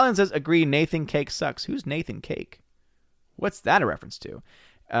 Rosetta Allen says, agree, Nathan Cake sucks. Who's Nathan Cake? What's that a reference to?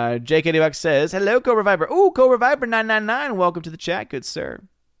 JK Buck says, hello, Cobra Viper. Ooh, Cobra Viper 999. Welcome to the chat, good sir.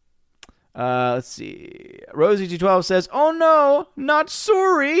 Let's see. Rosie G12 says, oh no, not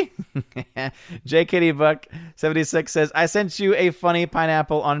sorry. JKD Buck 76 says, I sent you a funny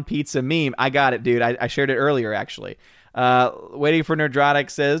pineapple on pizza meme. I got it, dude. I shared it earlier, actually. Waiting for Nerdrotic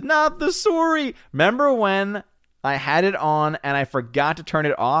says, not the sorry. Remember when I had it on and I forgot to turn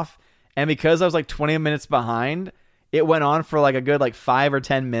it off? And because I was like 20 minutes behind, it went on for like a good 5 or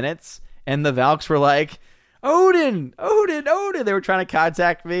 10 minutes. And the Valks were like, Odin. They were trying to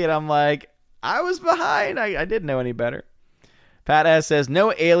contact me, and I'm like, I was behind. I didn't know any better. Pat S. says,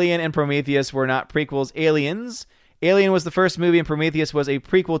 no, Alien and Prometheus were not prequels. Alien was the first movie, and Prometheus was a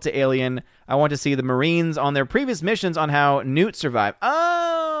prequel to Alien. I want to see the Marines on their previous missions on how Newt survived.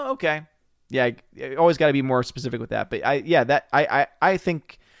 Oh, okay. Yeah, you always got to be more specific with that. But I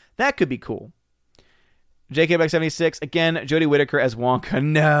think that could be cool. JK Buck 76, again, Jodie Whittaker as Wonka.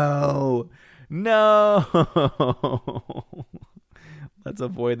 No. Let's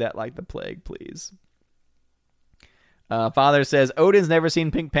avoid that like the plague, please. Father says, Odin's never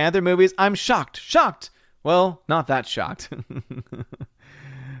seen Pink Panther movies. I'm shocked. Well, not that shocked.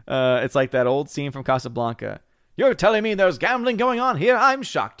 It's like that old scene from Casablanca. You're telling me there's gambling going on here? I'm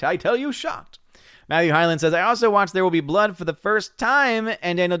shocked. I tell you, shocked. Matthew Hyland says, I also watched There Will Be Blood for the first time,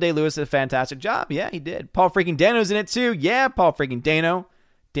 and Daniel Day-Lewis did a fantastic job. Yeah, he did. Paul freaking Dano's in it too. Yeah, Paul freaking Dano.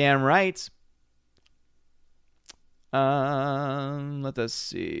 Damn right. Let us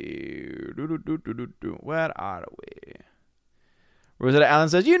see. Where are we? Rosetta Allen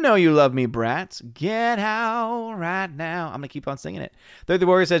says, you know you love me, brats. Get out right now. I'm going to keep on singing it. The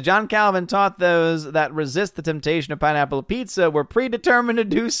Warrior says, John Calvin taught those that resist the temptation of pineapple pizza were predetermined to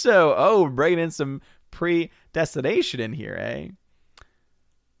do so. Oh, bringing in some predestination in here, eh?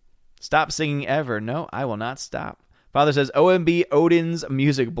 Stop singing ever. No, I will not stop. Father says, OMB Odin's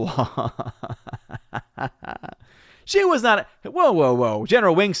music blog. She was not... Whoa.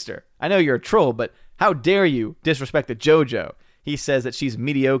 General Wingster, I know you're a troll, but how dare you disrespect the JoJo? He says that she's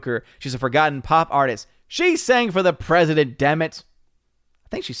mediocre. She's a forgotten pop artist. She sang for the president, damn it. I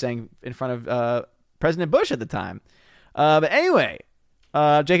think she sang in front of President Bush at the time. But anyway,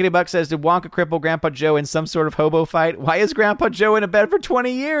 JKD Buck says, did Wonka cripple Grandpa Joe in some sort of hobo fight? Why is Grandpa Joe in a bed for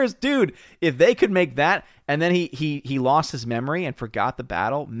 20 years? Dude, if they could make that, and then he lost his memory and forgot the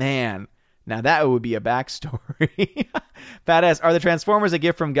battle, man... Now that would be a backstory. Badass. Are the Transformers a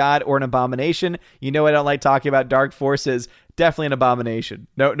gift from God or an abomination? You know I don't like talking about dark forces. Definitely an abomination.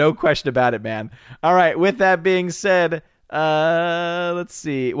 No question about it, man. All right. With that being said, let's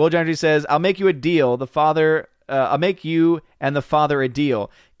see. Will Jonesy says, "I'll make you a deal. I'll make you and the Father a deal.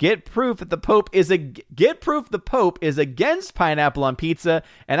 Get proof the Pope is against pineapple on pizza,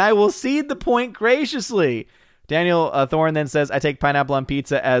 and I will cede the point graciously." Daniel Thorne then says, I take pineapple on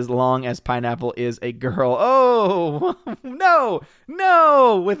pizza as long as pineapple is a girl. Oh,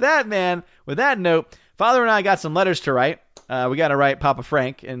 no. With that note, Father and I got some letters to write. We got to write Papa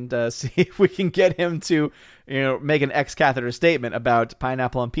Frank and see if we can get him to make an ex-catheter statement about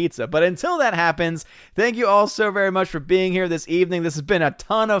pineapple on pizza. But until that happens, thank you all so very much for being here this evening. This has been a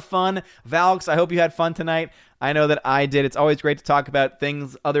ton of fun. Valks, I hope you had fun tonight. I know that I did. It's always great to talk about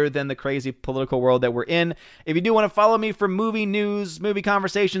things other than the crazy political world that we're in. If you do want to follow me for movie news, movie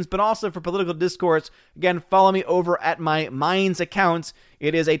conversations, but also for political discourse, again, follow me over at my Minds account.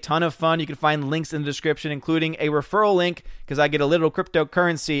 It is a ton of fun. You can find links in the description, including a referral link, because I get a little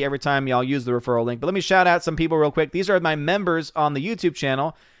cryptocurrency every time y'all use the referral link. But let me shout out some people real quick. These are my members on the YouTube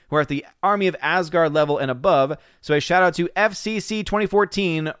channel who are at the Army of Asgard level and above. So a shout out to FCC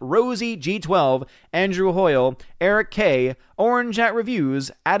 2014, Rosie G12, Andrew Hoyle, Eric K, Orange at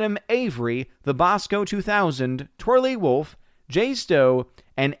Reviews, Adam Avery, The Bosco 2000, Twirly Wolf, Jay Stowe,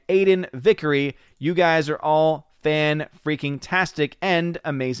 and Aiden Vickery. You guys are all fan-freaking-tastic and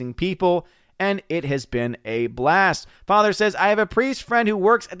amazing people, and it has been a blast. Father says, I have a priest friend who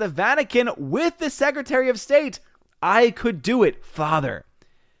works at the Vatican with the Secretary of State. I could do it, Father,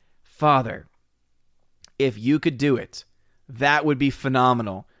 if you could do it, that would be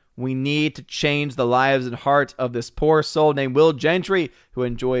phenomenal. We need to change the lives and heart of this poor soul named Will Gentry who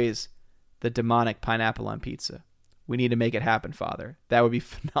enjoys the demonic pineapple on pizza. We need to make it happen, Father. That would be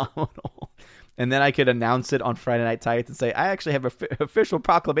phenomenal. And then I could announce it on Friday Night Tights and say, I actually have an official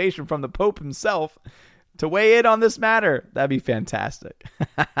proclamation from the Pope himself to weigh in on this matter. That'd be fantastic.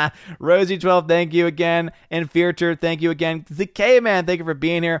 Rosie12, thank you again. And Fearter, thank you again. The K-Man, thank you for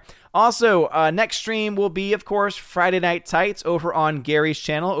being here. Also, next stream will be, of course, Friday Night Tights over on Gary's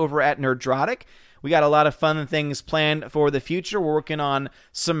channel over at Nerdrotic. We got a lot of fun things planned for the future. We're working on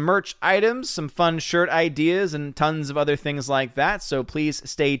some merch items, some fun shirt ideas, and tons of other things like that. So please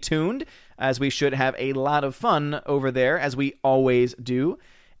stay tuned, as we should have a lot of fun over there, as we always do.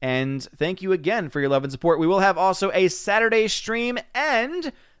 And thank you again for your love and support. We will have also a Saturday stream,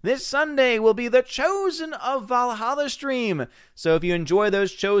 and this Sunday will be the Chosen of Valhalla stream. So if you enjoy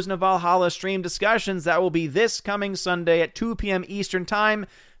those Chosen of Valhalla stream discussions, that will be this coming Sunday at 2 p.m. Eastern Time.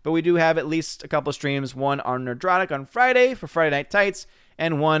 But we do have at least a couple streams, one on Nerdrotic on Friday for Friday Night Tights,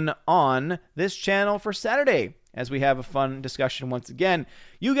 and one on this channel for Saturday, as we have a fun discussion once again.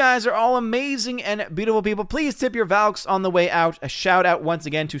 You guys are all amazing and beautiful people. Please tip your Valks on the way out. A shout out once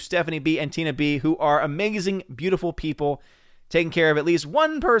again to Stephanie B and Tina B, who are amazing, beautiful people, taking care of at least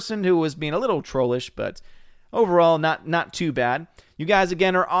one person who was being a little trollish, but overall not too bad. You guys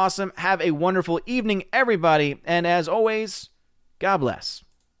again are awesome. Have a wonderful evening, everybody. And as always, God bless.